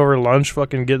empanadas over lunch,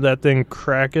 fucking get that thing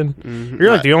cracking. Mhm.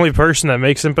 You're like the only person that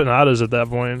makes empanadas at that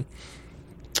point.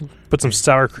 Put some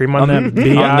sour cream on that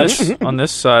biatch, on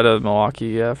this side of Milwaukee,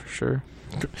 yeah, for sure.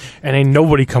 and ain't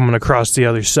nobody coming across the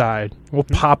other side. We'll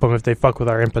pop them if they fuck with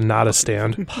our empanada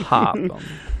stand. Pop 'em.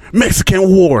 Mexican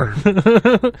War.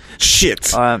 Shit.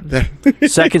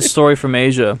 Second story from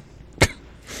Asia.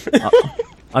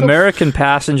 American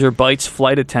passenger bites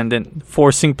flight attendant,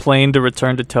 forcing plane to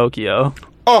return to Tokyo.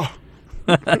 Oh,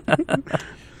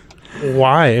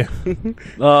 Why?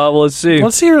 Well, let's see.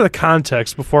 Let's hear the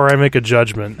context before I make a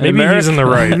judgment. Maybe he's in the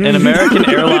right. An American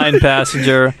airline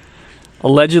passenger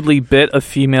allegedly bit a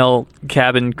female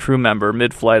cabin crew member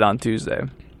mid-flight on Tuesday.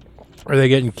 Are they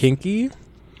getting kinky?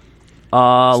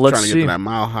 Let's trying to get see. to that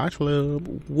Mile High Club.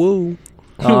 Woo.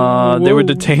 They were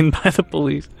detained by the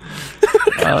police.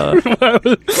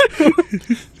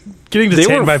 Getting They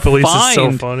detained were by police is so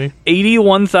fined funny.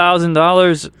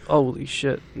 $81,000. Holy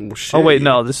shit. Shit. Oh, wait,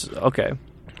 no. This is okay.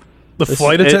 The This-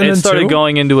 flight it attendant started too?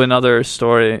 going into another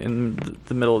story in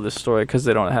the middle of this story because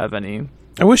they don't have any.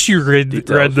 I wish you read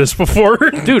Details. this before.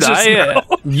 Dude, Just now.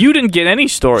 you didn't get any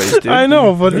stories, dude. I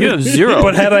know, but You have zero.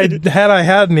 But had I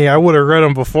had any, I would have read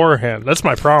them beforehand. That's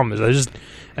my problem. Is I just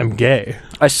am gay.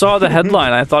 I saw the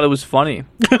headline. I thought it was funny.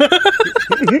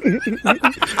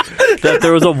 That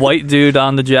there was a white dude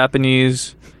on the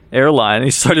Japanese airline. And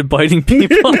he started biting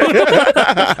people.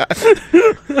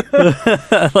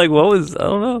 Like, what was? I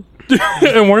don't know.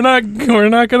 And we're not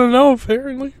gonna know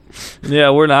apparently.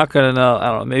 Yeah, we're not gonna know. I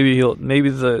don't know. Maybe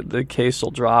the case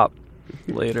will drop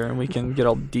later, and we can get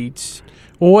all deets.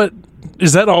 What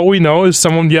is that? All we know is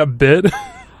someone got bit.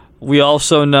 We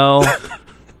also know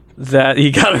that he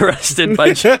got arrested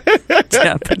by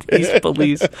Japanese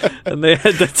police, and they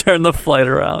had to turn the flight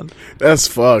around. That's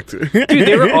fucked. Dude,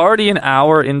 they were already an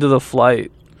hour into the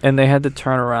flight, and they had to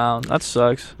turn around. That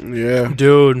sucks. Yeah.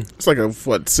 Dude, It's like a,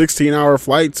 16-hour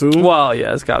flight, too? Well,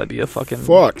 yeah, it's got to be a fucking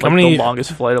Fuck. like How many- the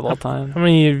longest flight of all time. how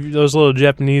many of those little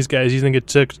Japanese guys you think it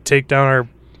took to take down our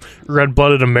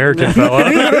red-blooded American fella?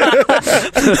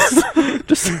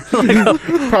 Just like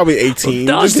Probably 18.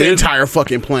 Dog, Just the dude. entire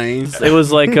fucking plane. it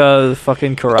was like a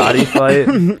fucking karate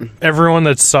fight. Everyone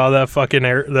that saw that fucking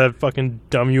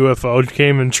dumb UFO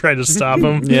came and tried to stop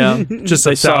him. Yeah, Just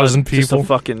they 1,000 saw just a people.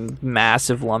 fucking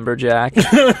massive lumberjack,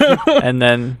 and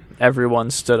then everyone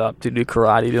stood up to do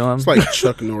karate to him. It's like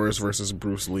Chuck Norris versus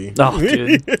Bruce Lee. Oh,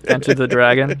 dude, Enter the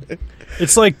Dragon.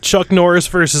 It's like Chuck Norris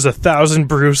versus 1,000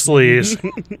 Bruce Lees.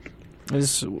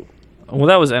 Well,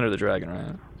 that was Enter the Dragon,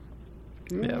 right?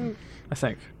 Yeah, I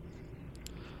think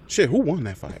Shit, who won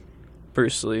that fight?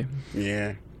 Bruce Lee.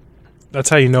 Yeah. That's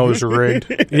how you know it was rigged.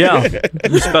 Yeah,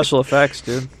 the special effects,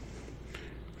 dude.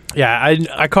 Yeah,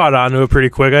 I caught on to it pretty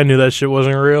quick. I knew that shit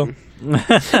wasn't real.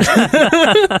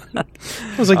 I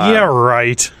was like, yeah,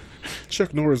 right.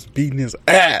 Chuck Norris beating his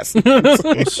ass.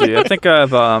 Let's see. I think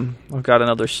I've got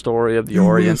another story of the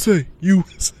Orient.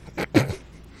 USA.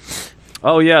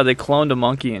 Oh yeah, they cloned a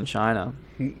monkey in China.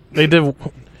 They did.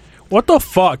 What the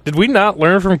fuck? Did we not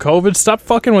learn from COVID? Stop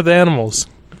fucking with animals.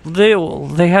 They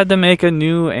had to make a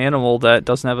new animal that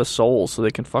doesn't have a soul so they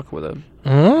can fuck with it.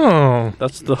 Oh.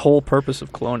 That's the whole purpose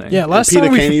of cloning. Yeah, last Peter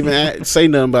time we... can't even say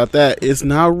nothing about that. It's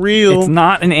not real. It's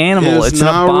not an animal. It's an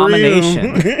not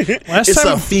abomination. real. Last It's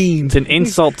time, a fiend. It's an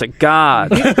insult to God.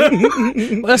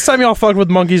 last time y'all fucked with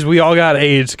monkeys, we all got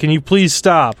AIDS. Can you please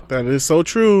stop? That is so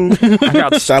true. I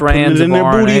got Stop putting strands it of in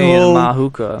their booty RNA in hole. my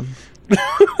hookah.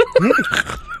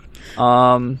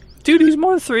 Dude, he's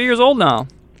more than 3 years old now.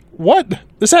 What?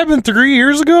 This happened 3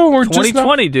 years ago? We're just not...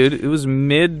 2020, dude. It was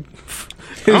mid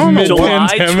don't know, July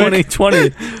pandemic.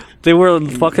 2020. They were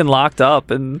fucking locked up,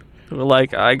 and we're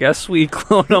like, I guess we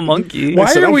clone a monkey. Why I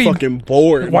said, are I'm we- fucking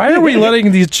bored. Why are we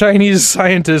letting these Chinese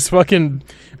scientists fucking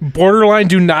borderline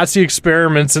do Nazi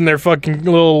experiments in their fucking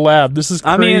little lab? This is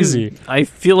crazy. I mean, I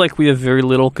feel like we have very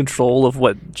little control of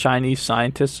what Chinese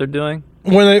scientists are doing.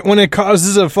 When it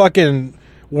causes a fucking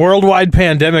worldwide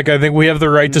pandemic, I think we have the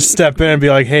right to step in and be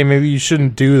like, hey, maybe you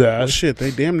shouldn't do Oh, that. shit,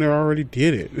 they damn near already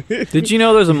did it. Did you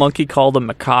know there's a monkey called a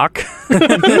macaque?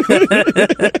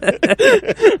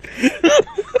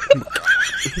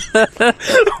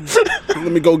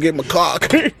 Let me go get my cock.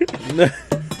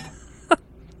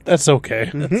 That's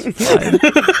okay.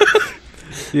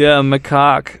 Yeah,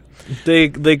 macaque. They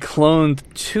cloned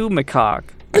two macaques.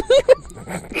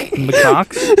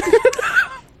 Macaques?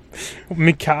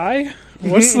 Mackay?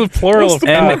 What's the plural of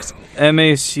cock?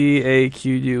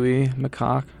 MACAQUE,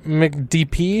 macaque.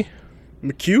 McDP?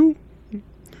 McHugh?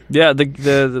 Yeah,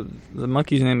 the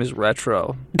monkey's name is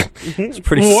Retro. It's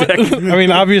pretty What? sick. I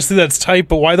mean, obviously that's tight,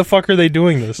 but why the fuck are they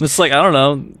doing this? It's like, I don't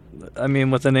know. I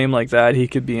mean, with a name like that, he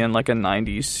could be in like a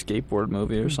 90s skateboard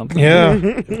movie or something.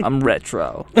 Yeah. I'm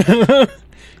Retro.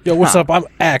 Yo, what's up? I'm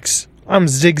X. I'm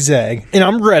Zigzag. And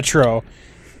I'm Retro.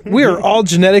 We are all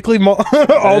genetically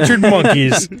altered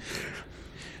monkeys.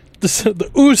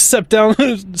 The ooze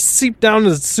seeped down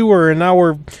the sewer, and now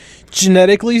we're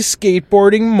genetically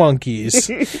skateboarding monkeys.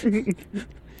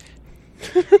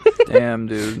 Damn,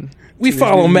 dude. We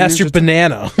follow Master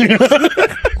Banana.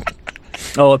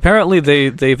 Oh, apparently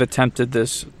they've attempted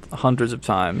this hundreds of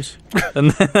times,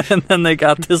 and then they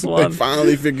got this They one.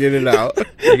 finally figured it out.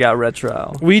 They got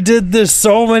Retro. We did this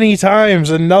so many times,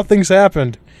 and nothing's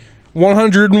happened.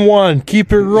 101.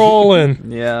 Keep it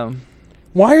rolling. Yeah.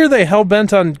 Why are they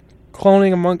hell-bent on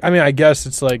cloning a monkey? I mean, I guess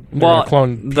it's like they're Well, gonna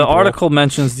clone the people. article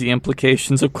mentions the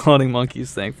implications of cloning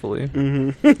monkeys, thankfully.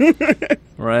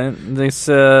 Right? They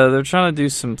said they're trying to do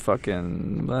some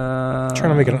fucking... trying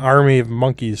to make an army of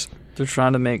monkeys. They're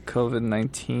trying to make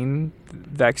COVID-19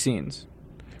 vaccines.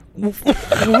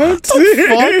 What?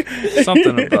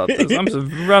 Something about this. I'm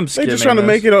They skimming just trying to this.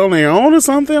 make it on their own or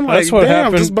something? Like, That's what damn,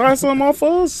 happened. just buy some off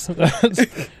us?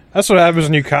 That's what happens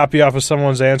when you copy off of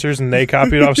someone's answers and they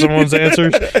copied off someone's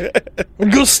answers.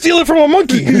 Go steal it from a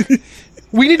monkey.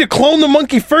 We need to clone the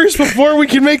monkey first before we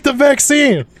can make the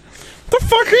vaccine. The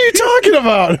fuck are you talking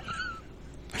about?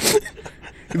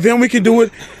 Then we can do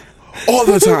it all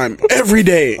the time, every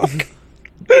day.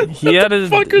 He added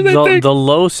fuck are they thinking? the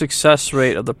low success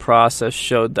rate of the process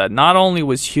showed that not only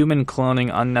was human cloning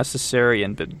unnecessary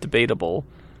and debatable,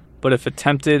 but if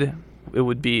attempted, it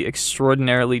would be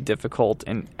extraordinarily difficult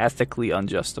and ethically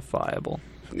unjustifiable.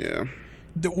 Yeah.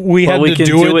 We had to can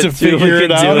do it to figure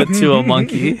it out. We can do it to a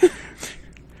monkey.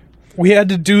 We had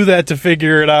to do that to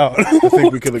figure it out. I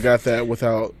think we could have got that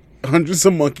without hundreds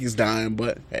of monkeys dying,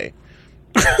 but hey.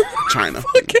 China.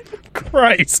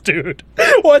 Christ, dude.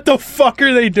 What the fuck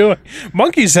are they doing?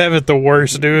 Monkeys have it the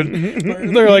worst, dude.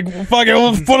 They're like, fuck it,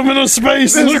 we'll put them into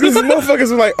space. These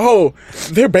motherfuckers are like, oh,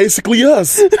 they're basically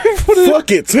us.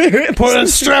 Fuck it. Put a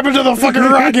strap into the fucking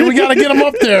rocket. We gotta get them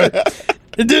up there.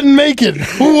 It didn't make it.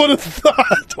 Who would have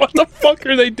thought? What the fuck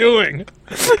are they doing?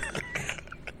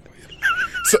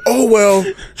 So, oh well,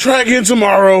 try again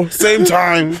tomorrow, same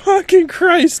time. Fucking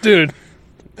Christ, dude.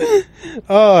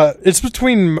 It's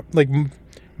between like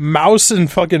mouse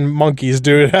and fucking monkeys,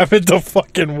 dude. Have it the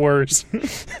fucking worst.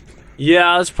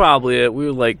 Yeah, that's probably it. We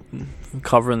were like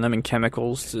covering them in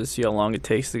chemicals to see how long it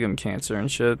takes to give them cancer and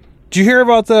shit. Did you hear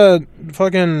about the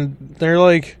fucking? They're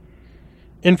like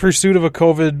in pursuit of a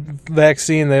COVID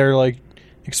vaccine. They're like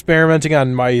experimenting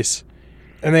on mice.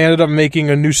 And they ended up making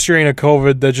a new strain of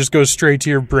COVID that just goes straight to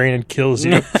your brain and kills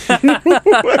you.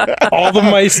 All the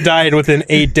mice died within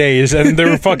 8 days, and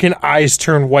their fucking eyes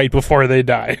turn white before they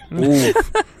die. Ooh,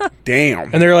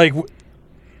 damn. And they're like,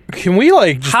 can we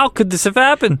like, just, How could this have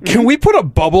happened? can we put a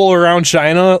bubble around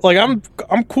China? Like, I'm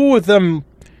cool with them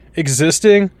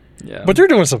existing, Yeah. but they're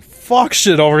doing some fuck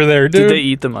shit over there, dude. Did they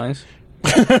eat the mice?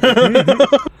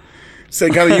 Say,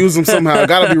 gotta use them somehow.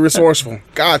 Gotta be resourceful.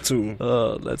 Got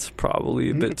to. That's probably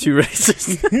a bit too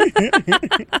racist.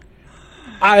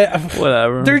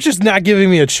 Whatever. They're just not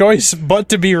giving me a choice but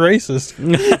to be racist.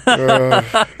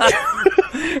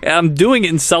 I'm doing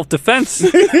it in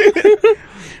self-defense.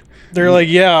 They're like,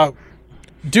 yeah,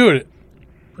 dude,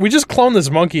 we just cloned this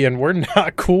monkey and we're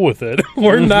not cool with it.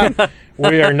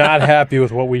 We are not happy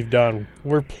with what we've done.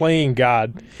 We're playing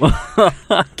God.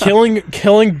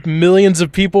 Killing millions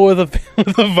of people with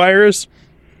a virus.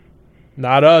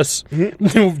 Not us. We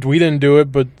didn't do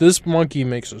it, but this monkey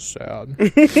makes us sad.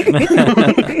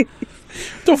 What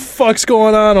the fuck's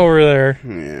going on over there?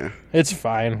 Yeah. It's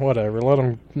fine. Whatever. Let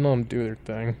them do their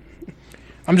thing.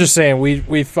 I'm just saying, we're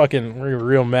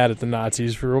real mad at the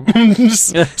Nazis for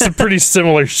some pretty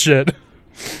similar shit.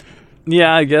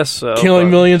 Yeah, I guess so. Killing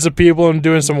but millions of people and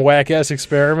doing some whack-ass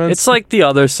experiments. It's like the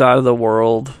other side of the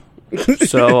world.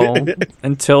 So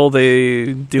until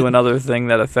they do another thing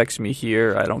that affects me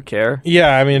here, I don't care.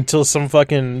 Yeah, I mean, until some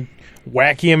fucking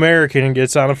wacky American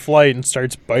gets on a flight and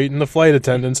starts biting the flight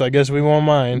attendants, I guess we won't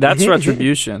mind. That's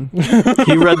retribution.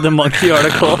 He read the monkey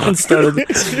article and started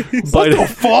biting. the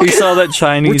fuck? He saw that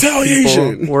Chinese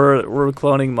Retaliation. people were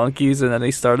cloning monkeys, and then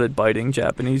they started biting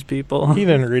Japanese people. He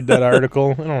didn't read that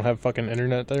article. I don't have fucking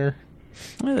internet there.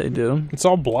 Yeah, they do. It's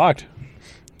all blocked.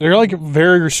 They're like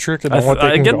very restricted on what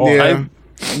they can go on.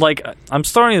 Yeah. I'm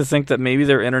starting to think that maybe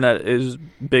their internet is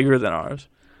bigger than ours.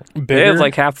 They bigger. have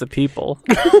like half the people.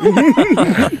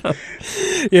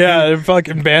 Yeah, their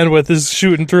fucking bandwidth is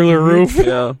shooting through the roof.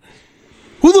 Yeah.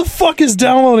 Who the fuck is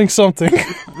downloading something?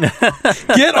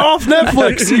 Get off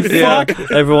Netflix, you Yeah.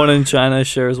 fuck. Everyone in China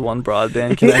shares one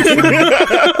broadband connection.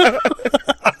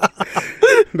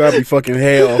 That'd be fucking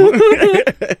hell.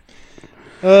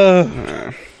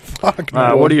 Fuck.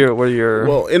 What are your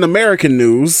Well, in American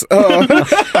news,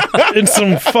 In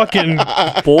some fucking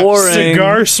boring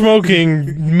cigar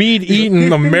smoking, meat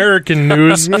eating American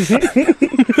news.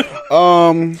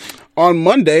 on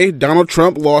Monday, Donald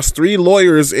Trump lost 3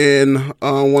 lawyers in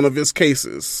one of his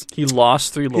cases. He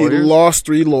lost 3 He lawyers. lost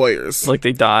 3 lawyers. Like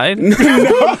they died.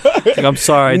 Like, I'm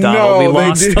sorry, Donald. We No, they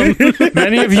lost didn't. them.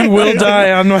 Many of you will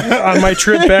die on my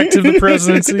trip back to the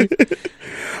presidency.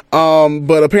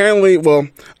 But apparently,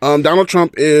 Donald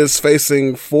Trump is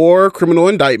facing 4 criminal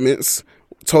indictments,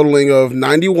 totaling of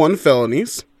 91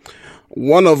 felonies.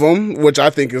 One of them, which I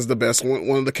think is the best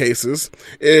one of the cases,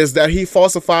 is that he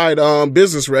falsified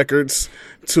business records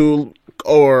to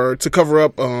cover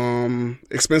up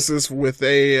expenses with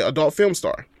a adult film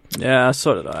star, Yeah,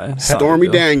 so did I. Stormy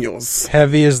Daniels.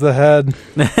 Heavy as the head.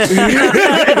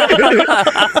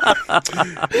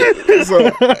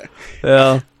 So,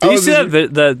 Yeah. I Did you was see just-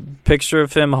 that picture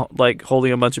of him like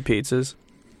holding a bunch of pizzas?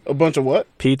 a bunch of what?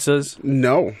 Pizzas.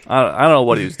 No. I don't know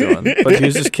what he was doing, but he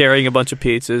was just carrying a bunch of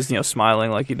pizzas, smiling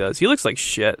like he does. He looks like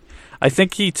shit. I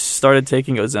think he started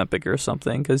taking Ozempic or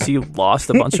something because he lost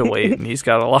a bunch of weight and he's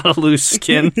got a lot of loose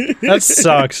skin. That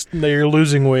sucks that you're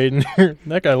losing weight and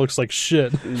that guy looks like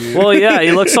shit. Well, yeah,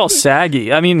 he looks all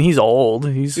saggy. I mean, he's old.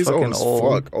 He's He's fucking old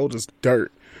as fuck. Old as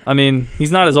dirt. I mean,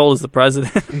 he's not as old as the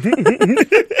president,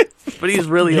 but he's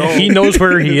really old. He knows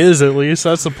where he is, at least.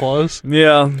 That's a plus.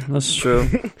 Yeah, that's true.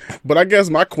 But I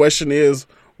guess my question is,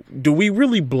 do we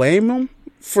really blame him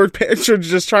for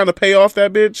just trying to pay off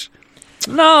that bitch?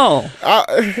 No.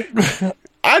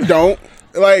 I don't.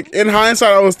 Like, in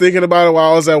hindsight, I was thinking about it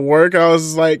while I was at work. I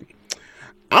was like,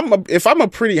 if I'm a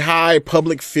pretty high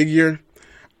public figure,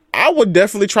 I would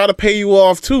definitely try to pay you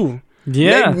off too.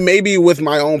 Yeah. Maybe with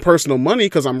my own personal money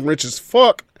because I'm rich as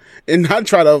fuck, and not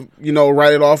try to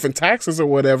write it off in taxes or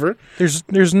whatever.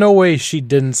 There's no way she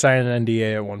didn't sign an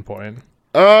NDA at one point.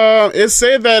 It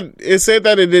said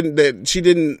that she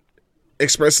didn't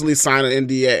expressly sign an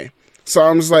NDA. So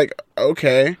I'm just like,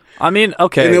 okay. I mean,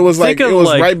 okay. And it was think of,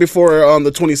 right before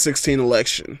the 2016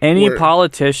 election. Any where-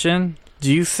 politician,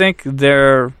 do you think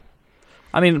they're...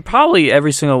 I mean, probably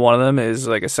every single one of them is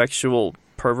like a sexual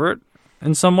pervert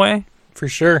in some way. For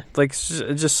sure. Like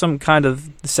just some kind of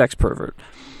sex pervert.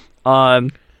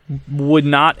 Would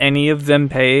not any of them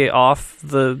pay off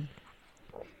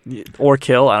or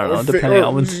kill? I don't know, depending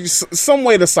on some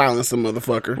way to silence the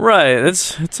motherfucker. Right.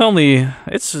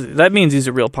 That means he's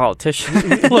a real politician.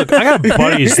 Look, I got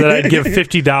buddies that I'd give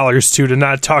 $50 to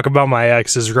not talk about my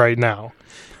exes right now.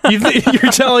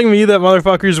 You're telling me that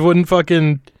motherfuckers wouldn't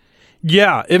fucking...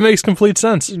 Yeah, it makes complete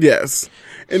sense. Yes.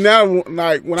 And now,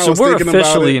 like, when I was we're thinking about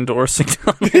officially it, endorsing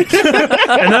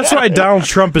And that's why Donald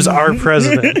Trump is our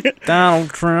president. Donald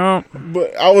Trump.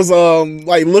 but I was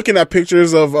like looking at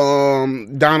pictures of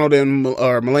Donald and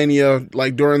Melania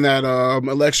like during that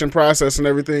election process and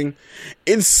everything.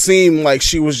 It seemed like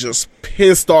she was just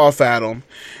pissed off at him,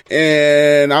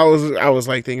 and I was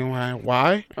like thinking,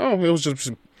 why? Oh, it was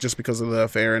just because of the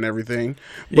affair and everything.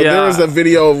 But there was a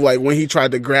video of like when he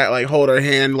tried to hold her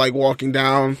hand, like walking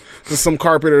down to some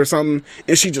carpet or something,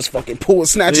 and she just fucking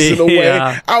snatches it away.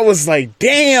 Yeah. I was like,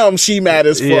 damn, she mad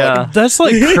as fuck. Yeah. That's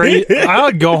like crazy. I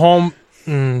would go home.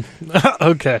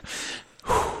 Okay.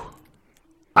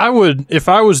 I would, if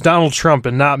I was Donald Trump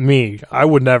and not me, I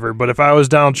would never. But if I was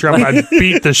Donald Trump, I'd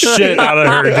beat the shit out of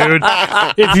her, dude.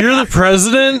 If you're the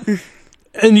president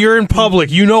and you're in public,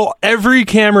 every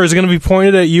camera is going to be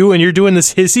pointed at you and you're doing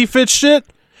this hissy fit shit.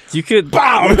 You could...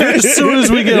 Wow. As soon as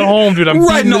we get home, dude, I'm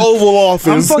Right in the beating Oval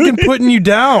Office. I'm fucking putting you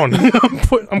down. I'm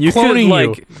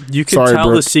cloning you. You could Sorry, tell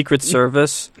Brooke. the Secret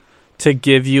Service to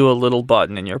give you a little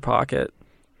button in your pocket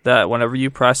that whenever you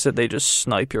press it, they just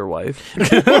snipe your wife.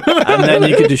 And then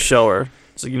you could just show her.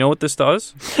 So you know what this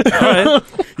does? All right.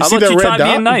 How see about that you red try dot?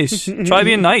 being nice? Try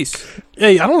being nice.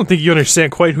 Hey, I don't think you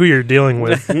understand quite who you're dealing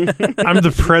with. I'm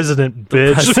the president,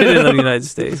 bitch. President of the United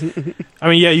States. I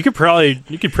mean, yeah, you could probably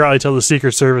tell the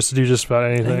Secret Service to do just about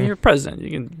And anything. you're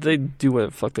president. They do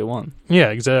whatever the fuck they want. Yeah,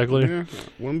 exactly. Yeah,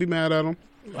 wouldn't be mad at him.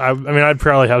 I mean, I'd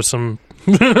probably have some.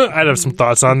 I'd have some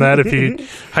thoughts on that if he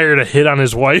hired a hit on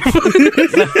his wife.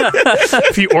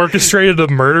 If he orchestrated the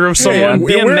murder of someone.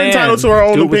 Be a We're man. entitled to our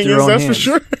own Do it with your opinions, own that's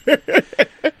for hands.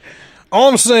 sure. All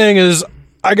I'm saying is,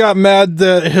 I got mad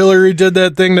that Hillary did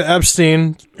that thing to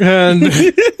Epstein, and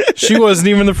she wasn't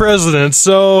even the president.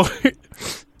 So,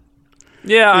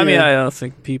 Yeah, I mean, Yeah. I don't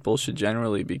think people should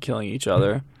generally be killing each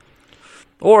other,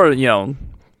 or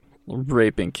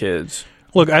raping kids.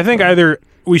 look, I think either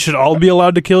we should all be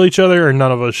allowed to kill each other, or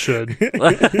none of us should.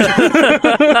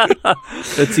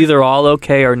 It's either all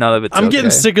okay or none of it's I'm okay.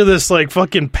 getting sick of this like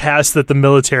fucking pass that the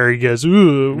military gets.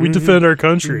 Ooh, we defend our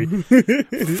country.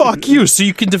 Fuck you. So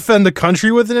you can defend the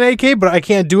country with an AK, but I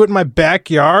can't do it in my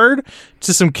backyard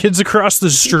to some kids across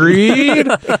the street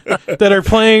that are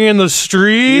playing in the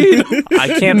street. I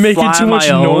can't making fly too my much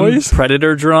own noise.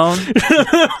 predator drone.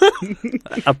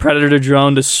 A predator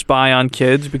drone to spy on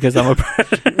kids because I'm a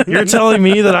predator. You're telling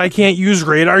me that I can't use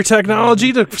radar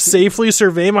technology to safely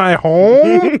survey my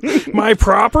home, my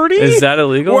property? Is that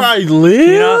illegal? Where I Can you,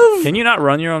 live? can you not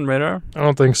run your own radar? I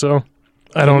don't think so.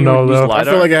 I don't you know use though. light-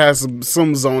 I feel like it has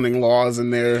some zoning laws in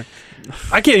there.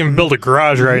 I can't even build a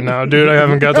garage right now, dude. I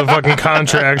haven't got the fucking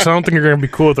contracts. I don't think you're gonna be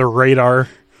cool with a radar.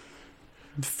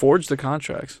 Forge the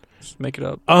contracts. Just make it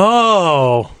up.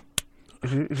 Oh,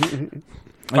 And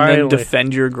Finally. then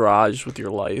defend your garage with your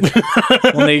life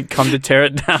when they come to tear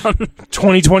it down.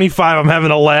 2025. I'm having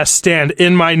a last stand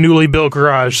in my newly built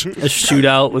garage. A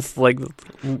shootout with like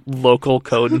local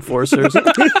code enforcers.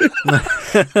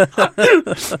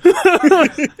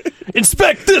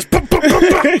 Inspect this.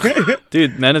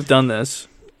 Dude, men have done this.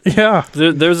 Yeah,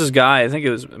 There's this guy. I think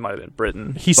it might have been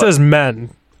Britain. he says men.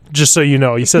 Just so you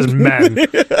know, he says men.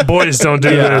 Boys don't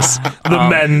do Yeah. this. The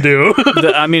men do.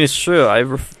 I mean, it's true.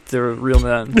 They're real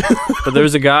men. But there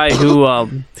was a guy who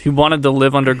wanted to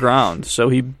live underground, so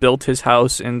he built his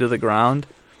house into the ground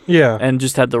Yeah. and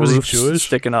just had the Was he roof Jewish?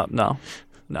 sticking up. No,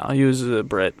 he was a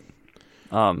Brit.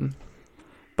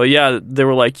 But yeah, they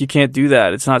were like, you can't do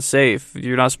that. It's not safe.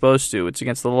 You're not supposed to. It's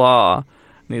against the law.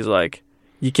 And he's like,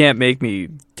 you can't make me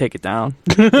take it down.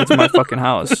 It's my fucking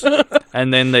house.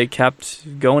 And then they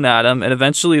kept going at him, and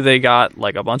eventually they got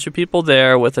like a bunch of people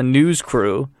there with a news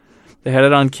crew. They had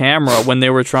it on camera when they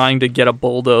were trying to get a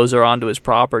bulldozer onto his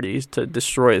property to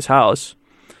destroy his house.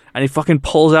 And he fucking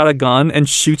pulls out a gun and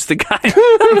shoots the guy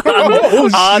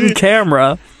on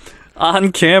camera.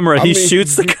 On camera, he mean-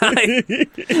 shoots the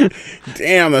guy.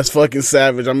 Damn, that's fucking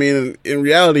savage. I mean, in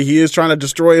reality, he is trying to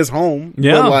destroy his home.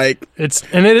 Yeah. But like, It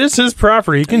is his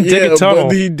property. He can dig yeah, a tunnel.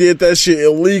 but he did that shit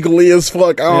illegally as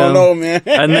fuck. I don't Yeah. know, man.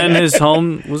 And then his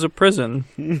home was a prison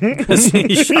because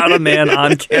he shot a man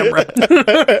on camera.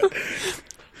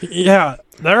 Yeah.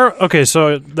 Okay,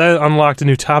 so that unlocked a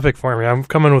new topic for me. I'm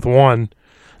coming with one.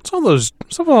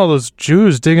 What's all those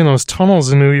Jews digging those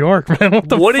tunnels in New York, man? What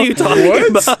the What are you talking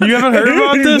about? You haven't heard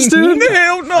about this, dude?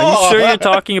 Hell no. Are you sure you're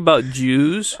talking about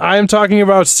Jews? I am talking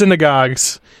about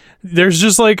synagogues. There's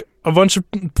just like a bunch of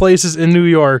places in New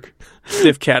York. They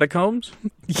have catacombs?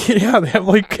 Yeah, they have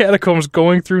like catacombs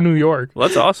going through New York. Well,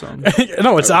 that's awesome.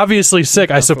 No, it's obviously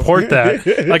sick. I support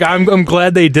that. Like, I'm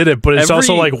glad they did it, but it's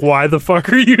also like, why the fuck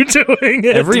are you doing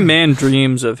it? Every man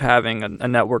dreams of having a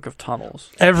network of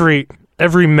tunnels. Every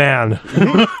man.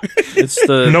 It's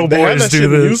the No They have boys that do shit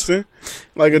in this. Houston.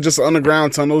 Like, just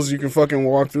underground tunnels you can fucking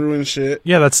walk through and shit.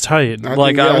 Yeah, that's tight.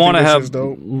 like I I think want to that have shit's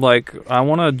dope. like I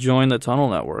want to join the tunnel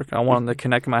network. I want to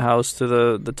connect my house to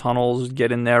the tunnels,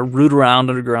 get in there, root around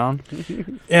underground.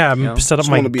 Yeah, Yeah. set up Just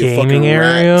my want to be a fucking gaming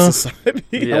rat area. society.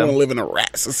 Yeah. I want to live in a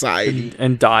rat society.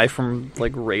 And die from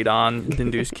like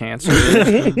radon-induced cancer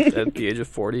at the age of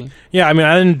 40. Yeah, I mean,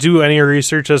 I didn't do any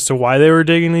research as to why they were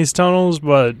digging these tunnels,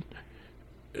 but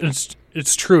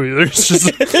it's true.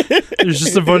 There's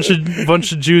just a bunch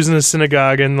of Jews in a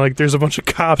synagogue, and like there's a bunch of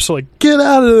cops like, get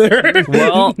out of there.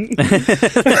 Well,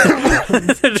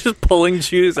 they're just pulling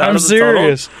Jews out I'm of the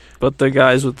serious. tunnel. But the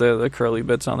guys with the curly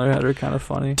bits on their head are kind of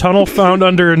funny. Tunnel found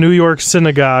under a New York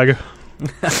synagogue.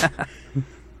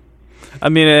 I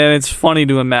mean, and it's funny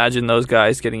to imagine those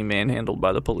guys getting manhandled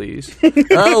by the police.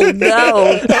 Oh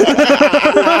no!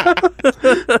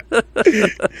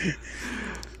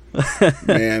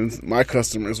 Man, my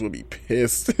customers would be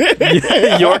pissed.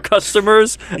 Your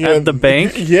customers at the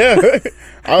bank. Yeah.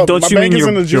 Don't my you bank mean is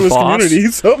in your the Jewish boss? community,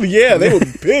 so yeah, they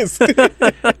would be pissed.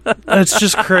 That's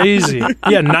just crazy.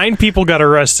 Yeah, 9 people got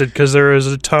arrested because there was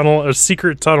a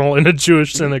secret tunnel in a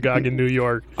Jewish synagogue in New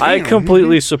York. I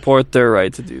completely support their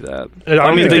right to do that. I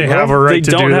don't think they have a right They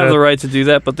to don't do have that. the right to do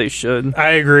that, but they should. I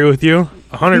agree with you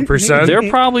 100%. They're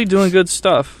probably doing good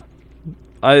stuff.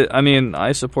 I mean,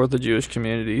 I support the Jewish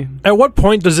community. At what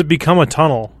point does it become a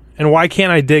tunnel? And why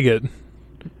can't I dig it?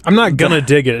 I'm not gonna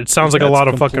dig it. It sounds like a lot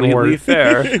of fucking Completely work.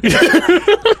 fair.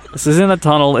 This isn't a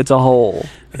tunnel; it's a hole.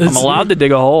 I'm allowed to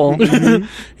dig a hole.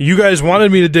 You guys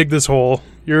wanted me to dig this hole.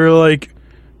 You're like,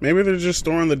 Maybe they're just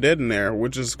storing the dead in there,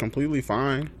 which is completely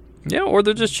fine. Yeah, or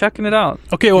they're just checking it out.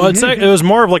 Okay, well, it was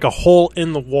more of like a hole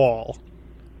in the wall.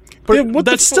 But Yeah, what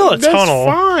that's the still fu- a tunnel.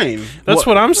 That's fine. That's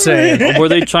what I'm saying. Were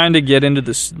they trying to get into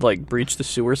this, like, breach the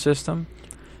sewer system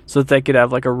so that they could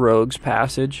have, like, a rogue's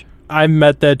passage? I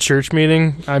met that church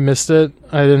meeting. I missed it.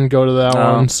 I didn't go to that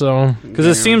Oh. one, so... Because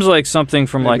it seems like something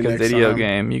from, Maybe like, a next video time.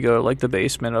 game. You go to, like, the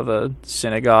basement of a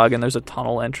synagogue, and there's a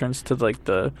tunnel entrance to, like,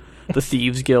 the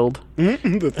Thieves Guild.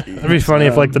 It'd be funny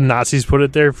if, like, the Nazis put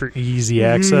it there for easy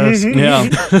access. Yeah.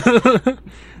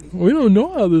 We don't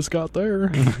know how this got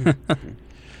there.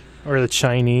 Or the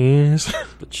Chinese.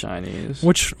 The Chinese.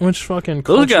 Which fucking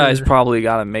Those culture- guys probably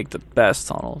got to make the best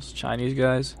tunnels. Chinese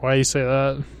guys. Why you say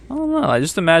that? I don't know. I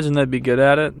just imagine they'd be good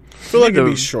at it. I feel like it'd the-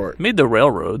 be short. Made the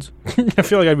railroads, I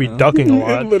feel like I'd be ducking a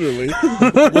lot. Literally.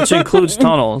 which includes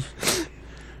tunnels,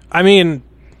 I mean,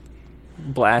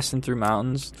 blasting through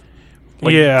mountains.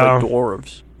 Like, yeah. like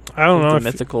dwarves. I don't know. The If,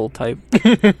 mythical type.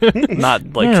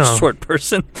 Not like Yeah. a short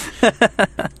person.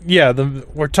 yeah,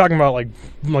 we're talking about like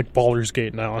Baldur's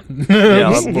Gate now. Yeah,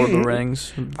 like Lord of the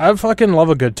Rings. I fucking love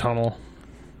a good tunnel.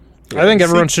 I think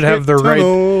everyone should have the right.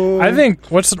 Tunnel. I think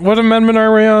what amendment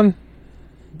are we on?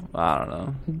 I don't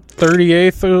know.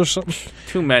 38th or something.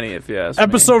 Too many, if you ask me.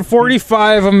 Episode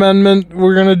 45 amendment.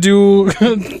 We're gonna do.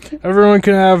 Everyone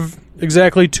can have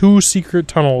exactly 2 secret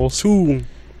tunnels.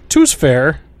 2's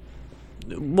fair.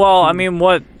 Well, I mean,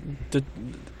 what?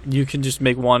 You can just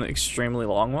make one extremely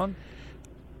long one?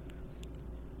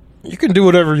 You can do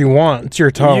whatever you want. It's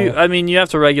your tunnel. I mean, you have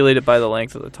to regulate it by the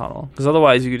length of the tunnel. Because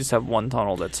otherwise, you could just have one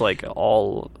tunnel that's like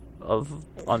all of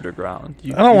underground.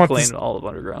 You, I don't you want claim this- all of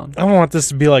underground. I don't want this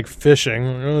to be like fishing.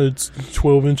 Oh, it's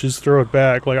 12 inches, throw it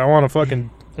back. Like, I want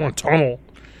a tunnel.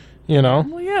 You know?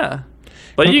 Well, yeah.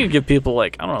 But you can give people,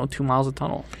 like, I don't know, 2 miles of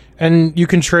tunnel. And you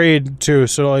can trade too.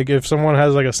 So, like, if someone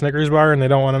has like a Snickers bar and they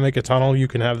don't want to make a tunnel, you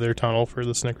can have their tunnel for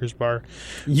the Snickers bar.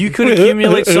 You could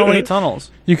accumulate so many tunnels.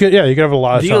 You could have a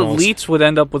lot of The tunnels. elites would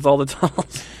end up with all the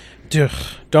tunnels. Dude,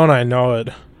 don't I know it?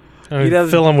 I mean, You'd have-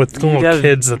 fill them with you'd little have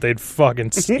kids that they'd fucking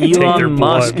take their Elon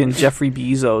Musk blood. and Jeffrey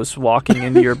Bezos walking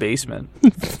into your basement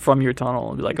from your tunnel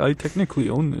and be like, I technically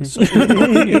own this.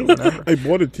 Whatever. I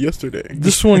bought it yesterday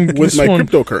This one, with this my one,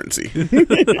 cryptocurrency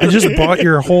I just bought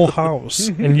your whole house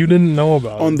and you didn't know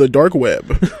about on it. the dark web.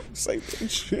 Same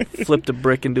thing. Flipped a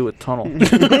brick into a tunnel.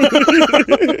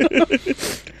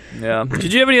 Yeah.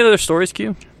 Did you have any other stories,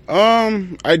 Q?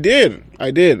 I did.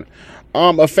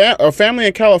 A family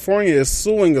in California is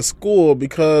suing a school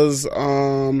because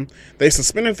they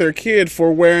suspended their kid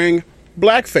for wearing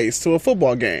blackface to a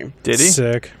football game. Did he?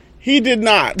 Sick. He did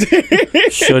not.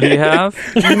 Should he have?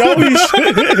 No, he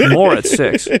should. More at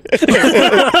 6.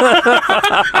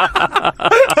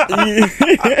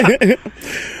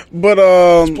 But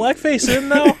Blackface in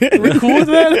now? Are we cool with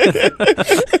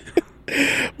that?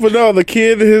 but no, the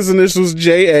kid, his initials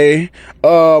J.A.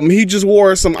 He just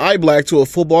wore some eye black to a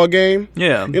football game.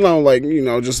 Yeah. You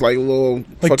know, just like little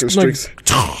fucking streaks.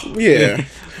 Yeah.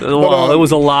 Well, it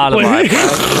was a lot of eyes.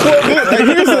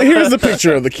 Well, here's the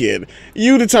picture of the kid.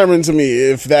 You determine to me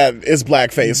if that is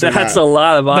blackface or That's not. a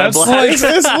lot of eye That's black.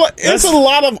 like- It's a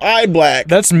lot of eye black.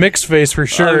 That's mixed face for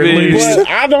sure, I mean- at least. But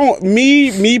I don't.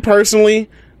 Me personally,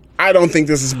 I don't think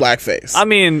this is blackface. I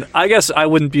mean, I guess I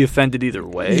wouldn't be offended either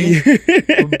way.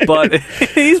 But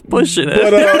he's pushing it.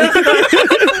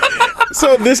 But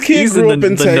so this kid He's grew in up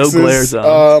in the no glare Texas.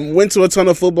 zone. Went to a ton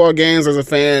of football games as a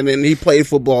fan, and he played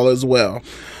football as well.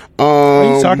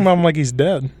 He's talking about him like he's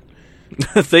dead.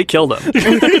 They killed him.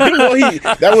 Well,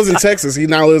 that was in Texas. He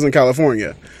now lives in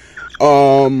California.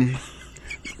 The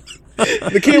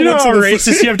kid You know went how to the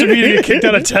racist you have to be to get kicked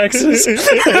out of Texas?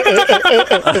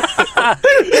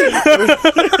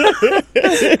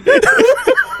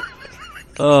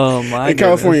 Oh my in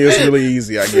California, it's really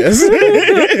easy, I guess.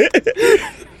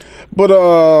 But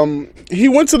he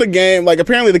went to the game. Like,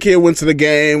 apparently, the kid went to the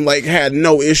game. Like, had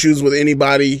no issues with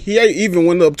anybody. He even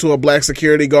went up to a black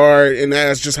security guard and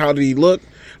asked, "Just how did he look?"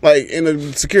 Like, and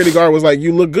the security guard was like,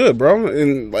 "You look good, bro."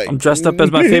 And like, I'm dressed up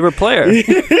as my favorite player.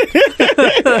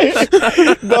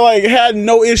 but like, had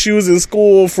no issues in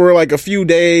school for like a few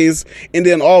days, and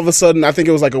then all of a sudden, I think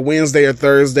it was like a Wednesday or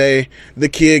Thursday, the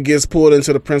kid gets pulled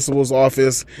into the principal's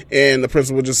office, and the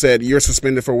principal just said, "You're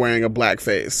suspended for wearing a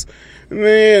blackface." And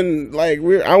then, like,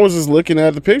 I was just looking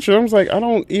at the picture. I was like, I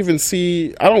don't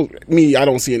see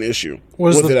an issue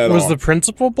with it at all. Was the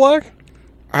principal black?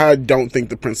 I don't think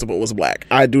the principal was black.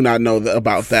 I do not know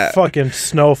about that. Fucking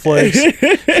snowflakes.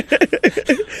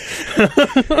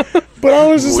 But I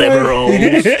was just Liberals.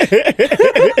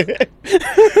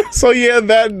 So yeah,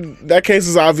 that case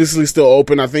is obviously still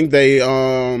open. I think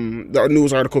the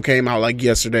news article came out like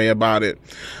yesterday about it.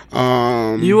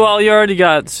 You already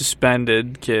got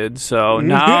suspended, kid. So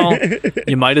now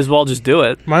you might as well just do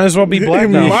it. Might as well be black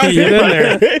now. Might- Get in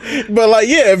there. But like,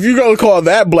 yeah, if you're gonna call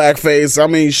that blackface, I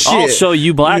mean, shit. I'll show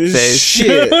you blackface.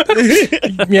 Shit.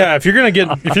 Yeah, if you're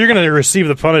gonna receive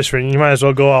the punishment, you might as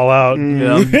well go all out.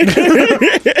 Yeah.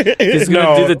 He's gonna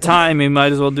No. do the time. He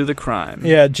might as well do the crime.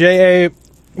 Yeah, JA,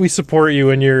 we support you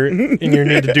in your need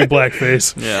to do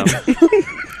blackface. Yeah.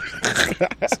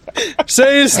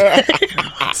 Say his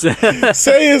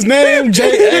Say his name,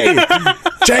 J.A.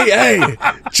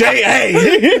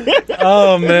 J.A.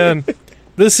 Oh man.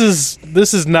 This is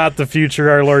not the future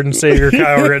our Lord and Savior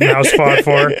Kyle Rittenhouse fought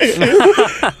for.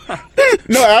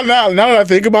 No, now that I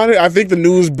think about it, I think the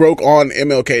news broke on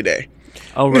MLK Day.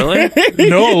 Oh, really?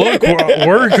 No, look,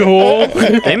 we're cool.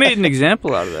 They made an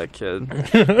example out of that kid.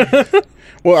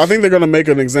 Well, I think they're going to make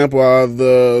an example out of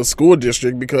the school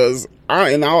district because,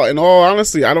 in all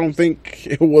honesty, I don't think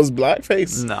it was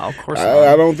blackface. No, of course not.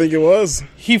 I don't think it was.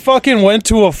 He fucking went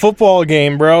to a football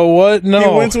game, bro. What? No.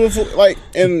 He went to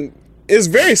and it's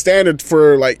very standard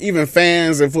for like even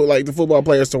fans and the football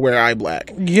players to wear eye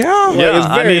black. Yeah. Yeah. It's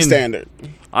very I mean, standard.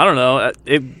 I don't know.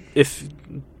 If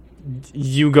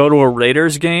you go to a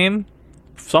Raiders game,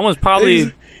 someone's probably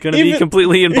going to be Even-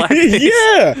 completely in blackface.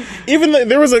 Yeah, even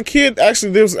there was a kid.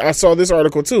 Actually, I saw this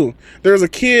article too. There was a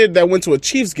kid that went to a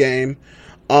Chiefs game,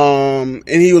 and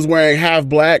he was wearing half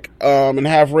black and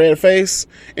half red face,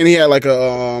 and he had like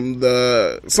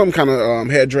some kind of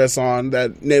headdress on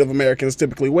that Native Americans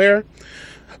typically wear.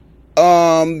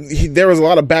 There was a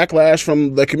lot of backlash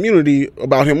from the community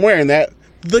about him wearing that.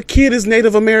 The kid is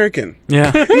Native American.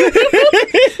 Yeah.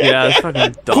 Yeah, it's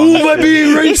fucking dumb. Who am I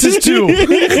being racist to?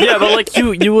 Yeah, but like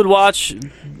you would watch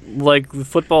like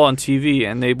football on TV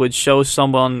and they would show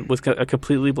someone with a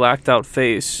completely blacked out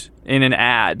face in an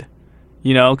ad,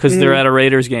 you know, because they're at a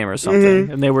Raiders game or something,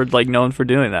 and they were like known for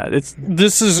doing that. It's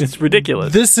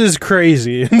ridiculous. This is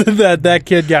crazy that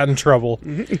kid got in trouble.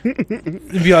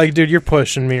 You'd be like, dude, you're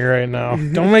pushing me right now.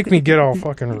 Don't make me get all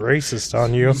fucking racist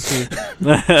on you.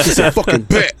 It's a fucking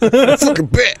bet. Fucking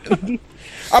bet.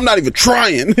 I'm not even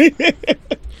trying.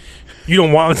 You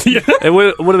don't want me. It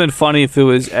would have been funny if it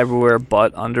was everywhere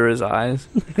but under his eyes.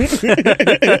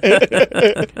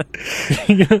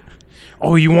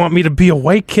 Oh, you want me to be a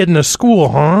white kid in a school,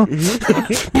 huh?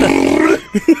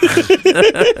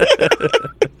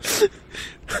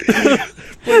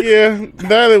 But yeah,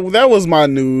 that was my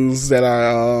news that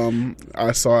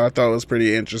I saw. I thought it was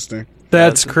pretty interesting.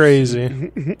 That's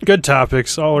crazy. Good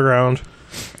topics all around.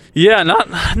 Yeah,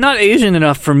 not Asian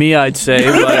enough for me, I'd say,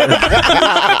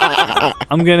 but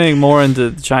I'm getting more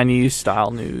into Chinese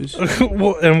style news.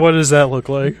 And what does that look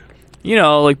like? You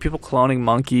know, like people cloning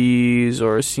monkeys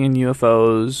or seeing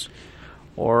UFOs,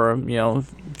 or you know,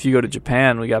 if you go to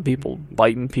Japan, we got people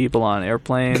biting people on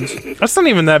airplanes. That's not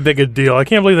even that big a deal. I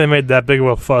can't believe they made that big of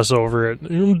a fuss over it.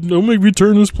 Don't make me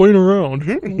turn this plane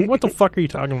around. What the fuck are you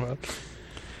talking about?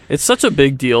 It's such a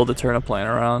big deal to turn a plane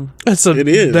around. It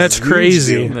is. That's Huge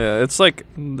crazy. deal. Yeah, it's like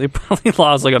they probably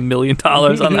lost like $1 million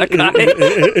on that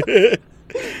guy.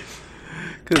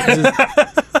 'Cause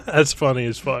just- That's funny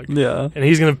as fuck. yeah, And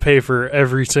he's gonna pay for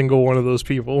every single one of those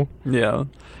people. yeah.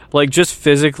 Like just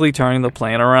physically turning the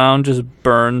plane around just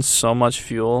burns so much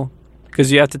fuel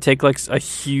because you have to take like a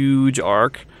huge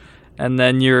arc, and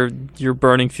then you're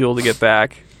burning fuel to get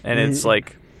back, and it's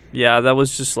like, yeah, that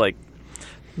was a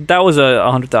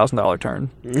 $100,000 turn.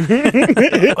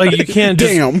 Like you can't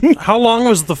just. Damn. How long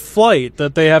was the flight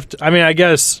that they have to? I mean, I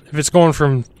guess if it's going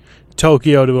from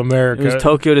Tokyo to America, It was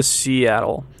Tokyo to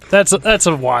Seattle. that's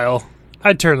a while.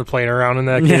 I'd turn the plane around in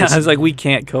that case. Yeah, I was like, we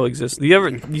can't coexist.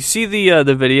 You see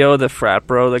the video of the frat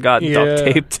bro that got duct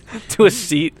taped to a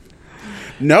seat?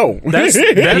 No. That's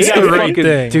He got the right fucking-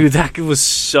 thing. Dude, that was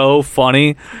so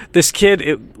funny. This kid,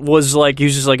 he was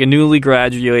just like a newly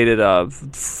graduated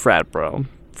frat bro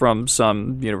from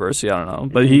some university, I don't know.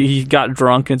 But he got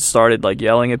drunk and started like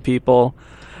yelling at people.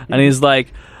 And he's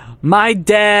like, my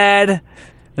dad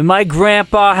and my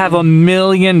grandpa have $1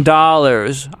 million.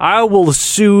 I will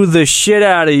sue the shit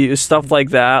out of you. Stuff like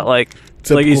that. Like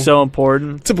he's so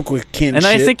important. Typical kin And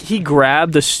shit. I think he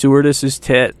grabbed the stewardess's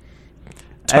tit.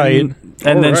 Tight.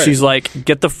 And then Alright. she's like,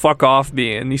 get the fuck off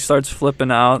me. And he starts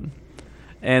flipping out.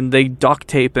 And they duct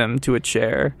tape him to a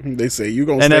chair. They say you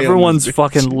gonna And stay on everyone's this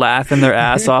bitch. fucking laughing their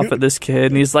ass off at this kid.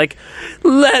 And he's like,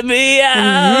 let me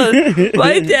out.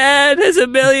 My dad has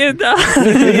 $1 million.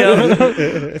 You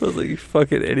know? I was like, you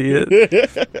fucking idiot.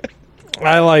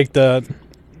 I like that.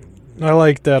 I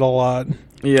like that a lot.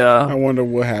 I Yeah. wonder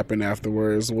what happened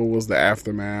afterwards. What was the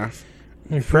aftermath?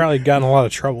 He probably got in a lot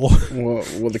of trouble. Well,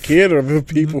 the kid or the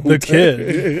people who The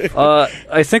kid.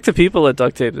 I think the people that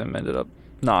duct taped him ended up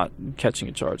not catching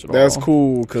a charge at all. That's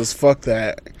cool, because fuck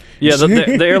that. Yeah,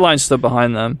 the airline stood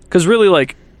behind them. Because really,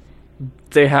 like,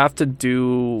 they have to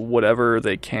do whatever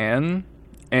they can,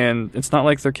 and it's not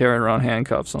like they're carrying around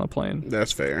handcuffs on a plane.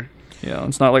 That's fair. You know,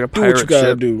 it's not like a Do what you pirate gotta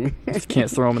ship. do. You can't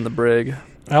throw them in the brig.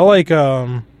 I like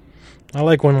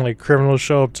when like criminals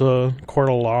show up to court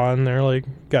of law and they're like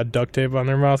got duct tape on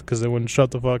their mouth because they wouldn't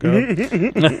shut the fuck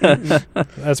up.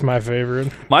 That's my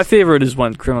favorite. My favorite is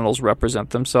when criminals represent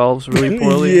themselves really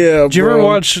poorly. Yeah, Did you ever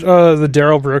watch the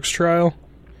Daryl Brooks trial?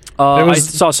 I was-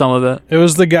 saw some of it. It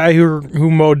was the guy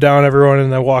who mowed down everyone in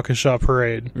the Waukesha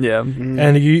parade, Yeah.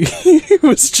 and he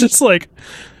was just like,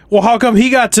 "Well, how come he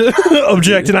got to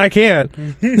object and I can't?"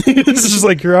 It's just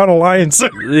like, you're out of line, sir.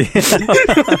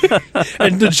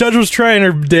 And the judge was trying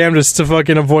her damnedest to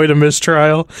fucking avoid a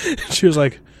mistrial. She was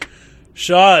like,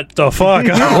 "Shut the fuck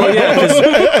up." Well,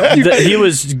 yeah, because he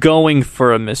was going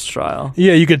for a mistrial.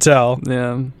 Yeah, you could tell.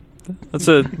 Yeah. That's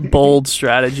a bold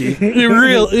strategy. It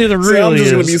really See, I'm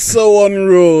just gonna be is. so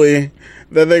unruly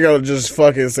that they're gonna just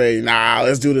fucking say, "Nah,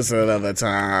 let's do this another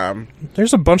time."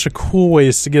 There's a bunch of cool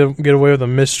ways to get away with a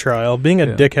mistrial. Being a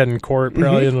Yeah. dickhead in court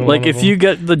probably isn't Like, one of if you them.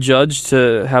 get the judge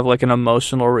to have, like, an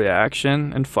emotional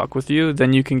reaction and fuck with you,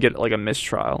 then you can get, like, a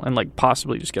mistrial and, like,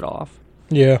 possibly just get off.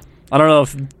 Yeah. I don't know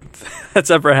if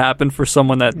that's ever happened for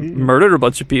someone that murdered a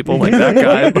bunch of people like that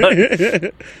guy,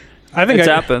 but I think it's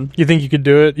happened. You think you could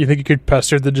do it? You think you could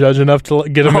pester the judge enough to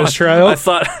get a mistrial? I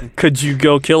thought, could you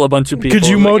go kill a bunch of people? Could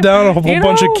you Like, mow down a whole you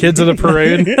bunch of know? kids at a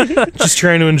parade just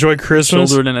trying to enjoy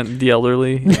Christmas? children and the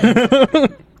elderly?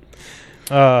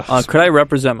 Uh, Could I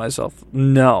represent myself?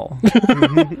 No.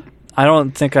 I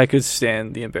don't think I could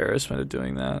stand the embarrassment of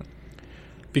doing that.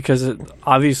 Because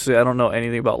obviously I don't know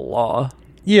anything about law.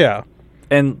 yeah.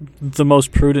 And the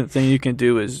most prudent thing you can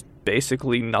do is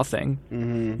basically nothing.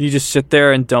 Mm-hmm. You just sit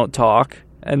there and don't talk,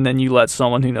 and then you let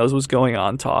someone who knows what's going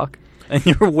on talk. And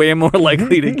you're way more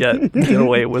likely to get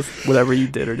away with whatever you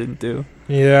did or didn't do.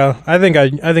 Yeah. I think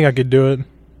I could do it.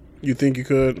 You think you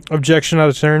could? Objection out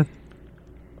of turn.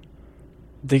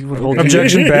 They would hold,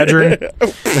 Objection badgering.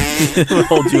 they would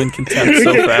hold you in contempt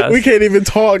so fast. We can't even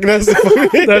talk. That's the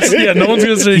fucking That's yeah, no one's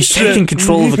gonna say He's taking shit.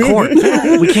 control of the court.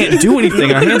 We can't do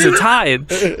anything. Our hands are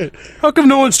tied. How come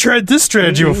no one's tried this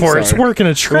strategy before? It's Sorry. working a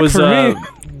There trick was for me.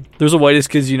 There's a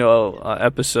Whitest Kids You Know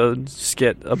episode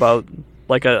skit about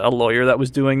like a lawyer that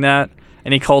was doing that,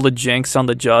 and he called a jinx on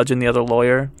the judge and the other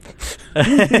lawyer. And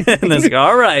it's like,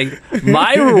 all right,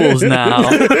 my rules now.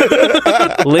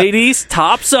 Ladies,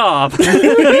 tops off.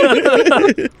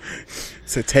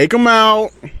 So take them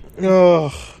out.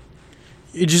 Ugh.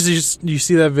 You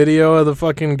see that video of the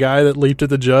fucking guy that leaped at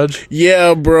the judge?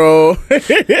 Yeah, bro.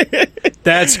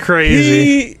 That's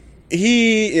crazy.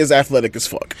 He is athletic as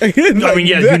fuck. I mean,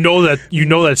 yeah, you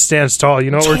know that stands tall.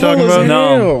 You know what we're Tall talking as about?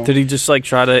 hell. No, Ew. did he just like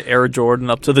try to Air Jordan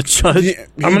up to the judge? He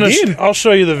I'm gonna. did. I'll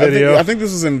show you the video. I think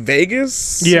this was in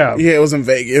Vegas. Yeah. Yeah, it was in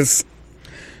Vegas.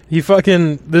 He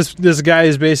fucking this guy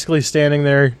is basically standing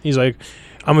there. He's like,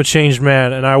 "I'm a changed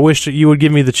man, and I wish that you would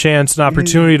give me the chance and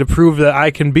opportunity to prove that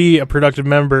I can be a productive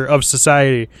member of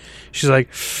society." She's like,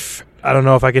 "I don't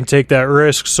know if I can take that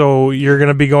risk, so you're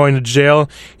gonna be going to jail."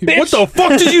 What the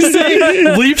fuck did you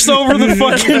say? Leaps over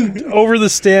the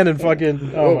stand and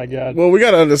fucking. Oh my god. Well, we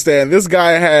gotta understand, this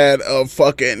guy had a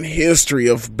fucking history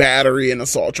of battery and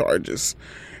assault charges.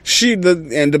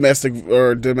 And domestic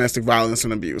violence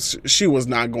and abuse. She was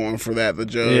not going for that, the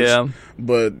judge. Yeah.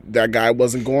 But that guy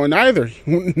wasn't going either.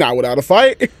 Not without a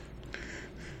fight.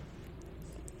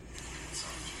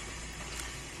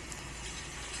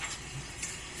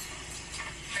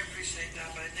 I appreciate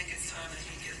that, but I think it's time that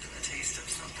he gets a taste of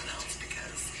something else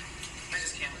because I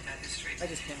just can't with that history. I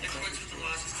just can't. It works with the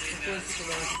laws of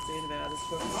state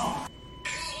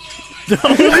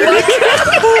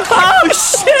Oh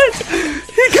shit!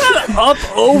 He got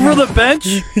up over the bench.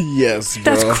 Yes, bro.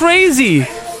 That's crazy.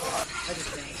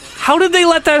 How did they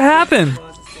let that happen?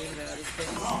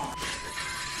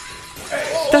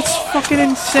 That's fucking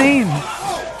insane.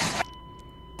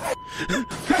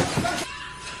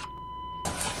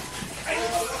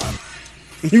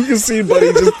 You can see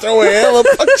Buddy just throwing hella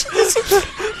punches.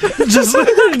 Just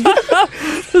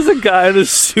There's a guy in a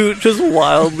suit just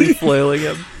wildly flailing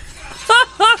him.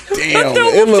 Damn,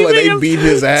 it looked like they beat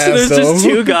his ass. So there's just though.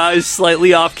 two guys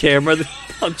slightly off camera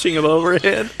punching him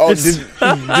overhand. Oh,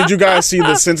 did you guys see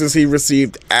the sentence he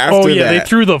received after oh yeah, that? they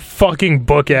threw the fucking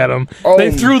book at him. Oh. They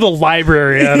threw the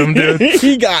library at him, dude.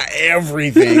 He got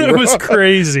everything. It Bro. was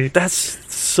crazy. That's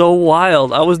so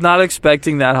wild. I was not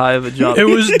expecting that high of a jump. It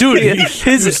was, dude.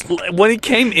 When he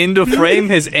came into frame,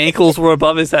 his ankles were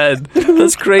above his head.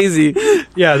 That's crazy.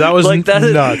 Yeah, that was Like that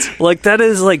is nuts. like that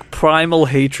is like primal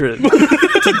hatred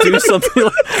to do something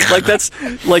like that's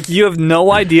like you have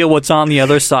no idea what's on the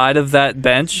other side of that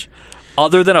bench.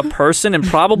 Other than a person and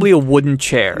probably a wooden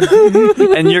chair,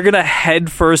 and you're gonna head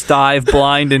first dive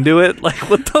blind into it. Like,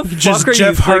 what the Just fuck are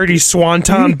Jeff you Hardy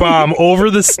swanton bomb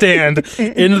over the stand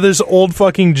into this old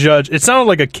fucking judge. It sounded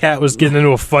like a cat was getting into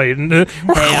a fight. Hey,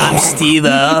 I'm Steve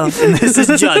and this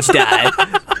is Judge Dive.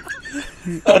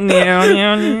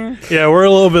 Yeah, we're a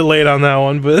little bit late on that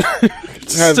one, but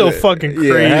it's still fucking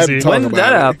yeah, I had to crazy. talk When did about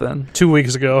that it. happen? 2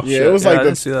 weeks ago. Yeah, Shit, it was yeah, I like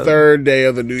didn't see the that. third day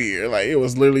of the new year. Like, it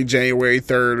was literally January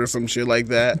 3rd or some shit like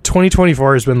that.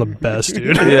 2024 has been the best,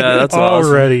 dude. Yeah, that's awesome.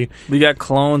 already. We got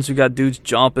clones. We got dudes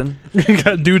jumping. You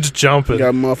got dudes jumping. We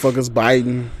got motherfuckers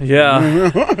biting.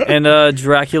 Yeah, and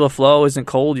Dracula Flow isn't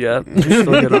cold yet. We're still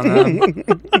good on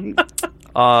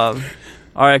that.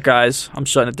 All right, guys, I'm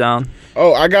shutting it down.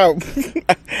 Oh, I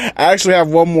actually have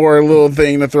one more little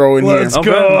thing to throw in Let's here.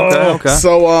 go. Okay.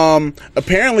 So,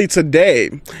 apparently today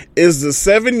is the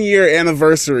 7-year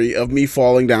anniversary of me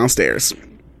falling downstairs.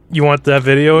 You want that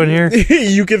video in here?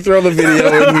 You can throw the video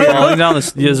in here. Falling down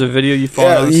the there's a video you fall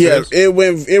down the Yeah, stairs. it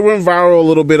went viral a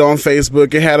little bit on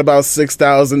Facebook. It had about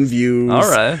 6,000 views. All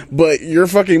right. But your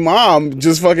fucking mom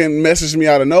just fucking messaged me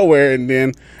out of nowhere, and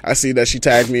then I see that she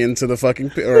tagged me into the fucking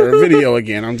video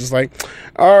again. I'm just like,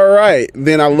 all right.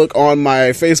 Then I look on my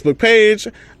Facebook page.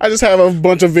 I just have a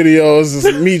bunch of videos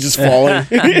of me just falling.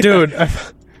 Dude,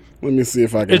 Let me see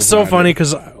if I can. it's so find funny it.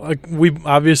 because like, we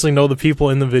obviously know the people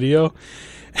in the video.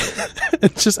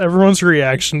 It's just everyone's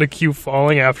reaction to Q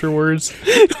falling afterwards.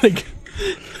 Like,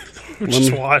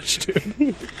 just watch,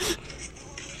 dude.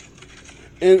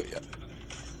 And,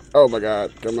 oh my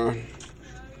god! Come on.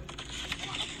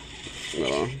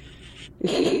 Hold on.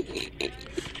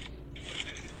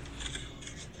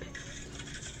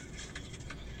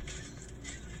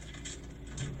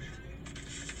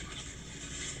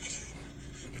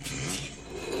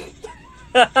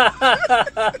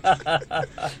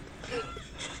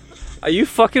 Are you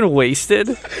fucking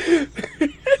wasted?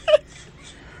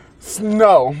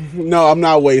 No, I'm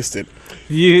not wasted.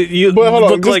 You But hold on,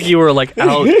 look just like you were like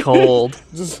out cold.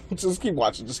 Just keep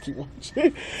watching. Just keep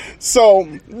watching. So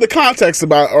the context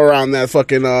around that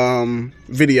fucking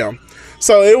video.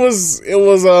 So it was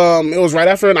right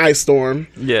after an ice storm.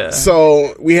 Yeah.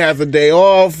 So we had the day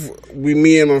off.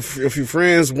 Me and a few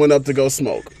friends went up to go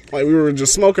smoke. Like, we were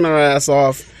just smoking our ass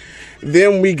off.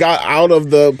 Then we got out of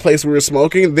the place we were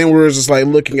smoking. Then we were just like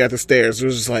looking at the stairs. It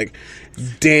was just like,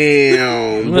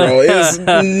 damn, bro. It's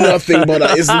nothing but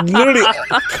ice. It's literally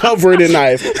covered in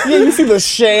ice. Yeah, you see the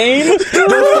shame? The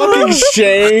fucking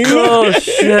shame. Oh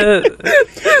shit.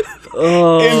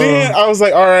 Oh. And then I was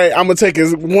like, all right, I'm going to take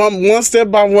it one step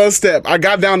by one step. I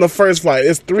got down the first flight.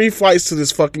 It's 3 flights to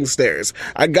this fucking stairs.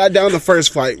 I got down the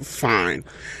first flight, fine.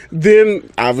 Then,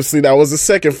 obviously, that was the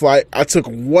second flight. I took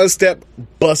one step,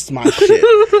 bust my shit.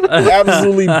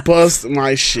 Absolutely bust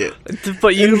my shit.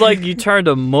 But you turned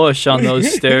to mush on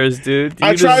those stairs, dude.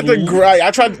 I tried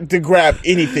to grab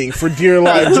anything for dear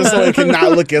life just so it could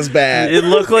not look as bad. It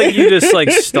looked like you just like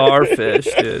starfish,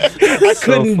 dude. I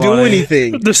couldn't do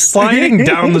anything. The sliding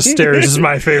down the stairs is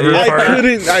my favorite part.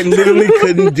 I literally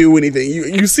couldn't do anything.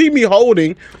 You see me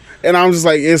holding, and I'm just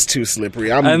like, it's too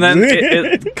slippery. And then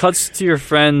it cuts to your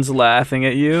friends laughing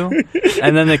at you,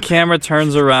 and then the camera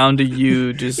turns around to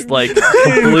you, just like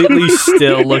completely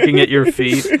still looking at your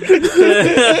feet.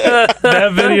 That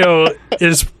video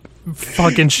is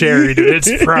fucking cherry, dude.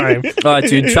 It's prime. All right,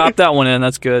 dude, chop that one in.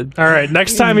 That's good. All right,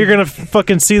 next time you're gonna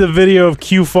fucking see the video of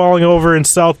Q falling over in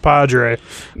South Padre.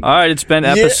 All right, it's been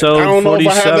I episode don't know if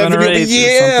I have 47 that or video,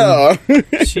 8 but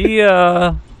or something.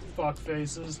 yeah. She Fuck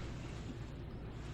faces.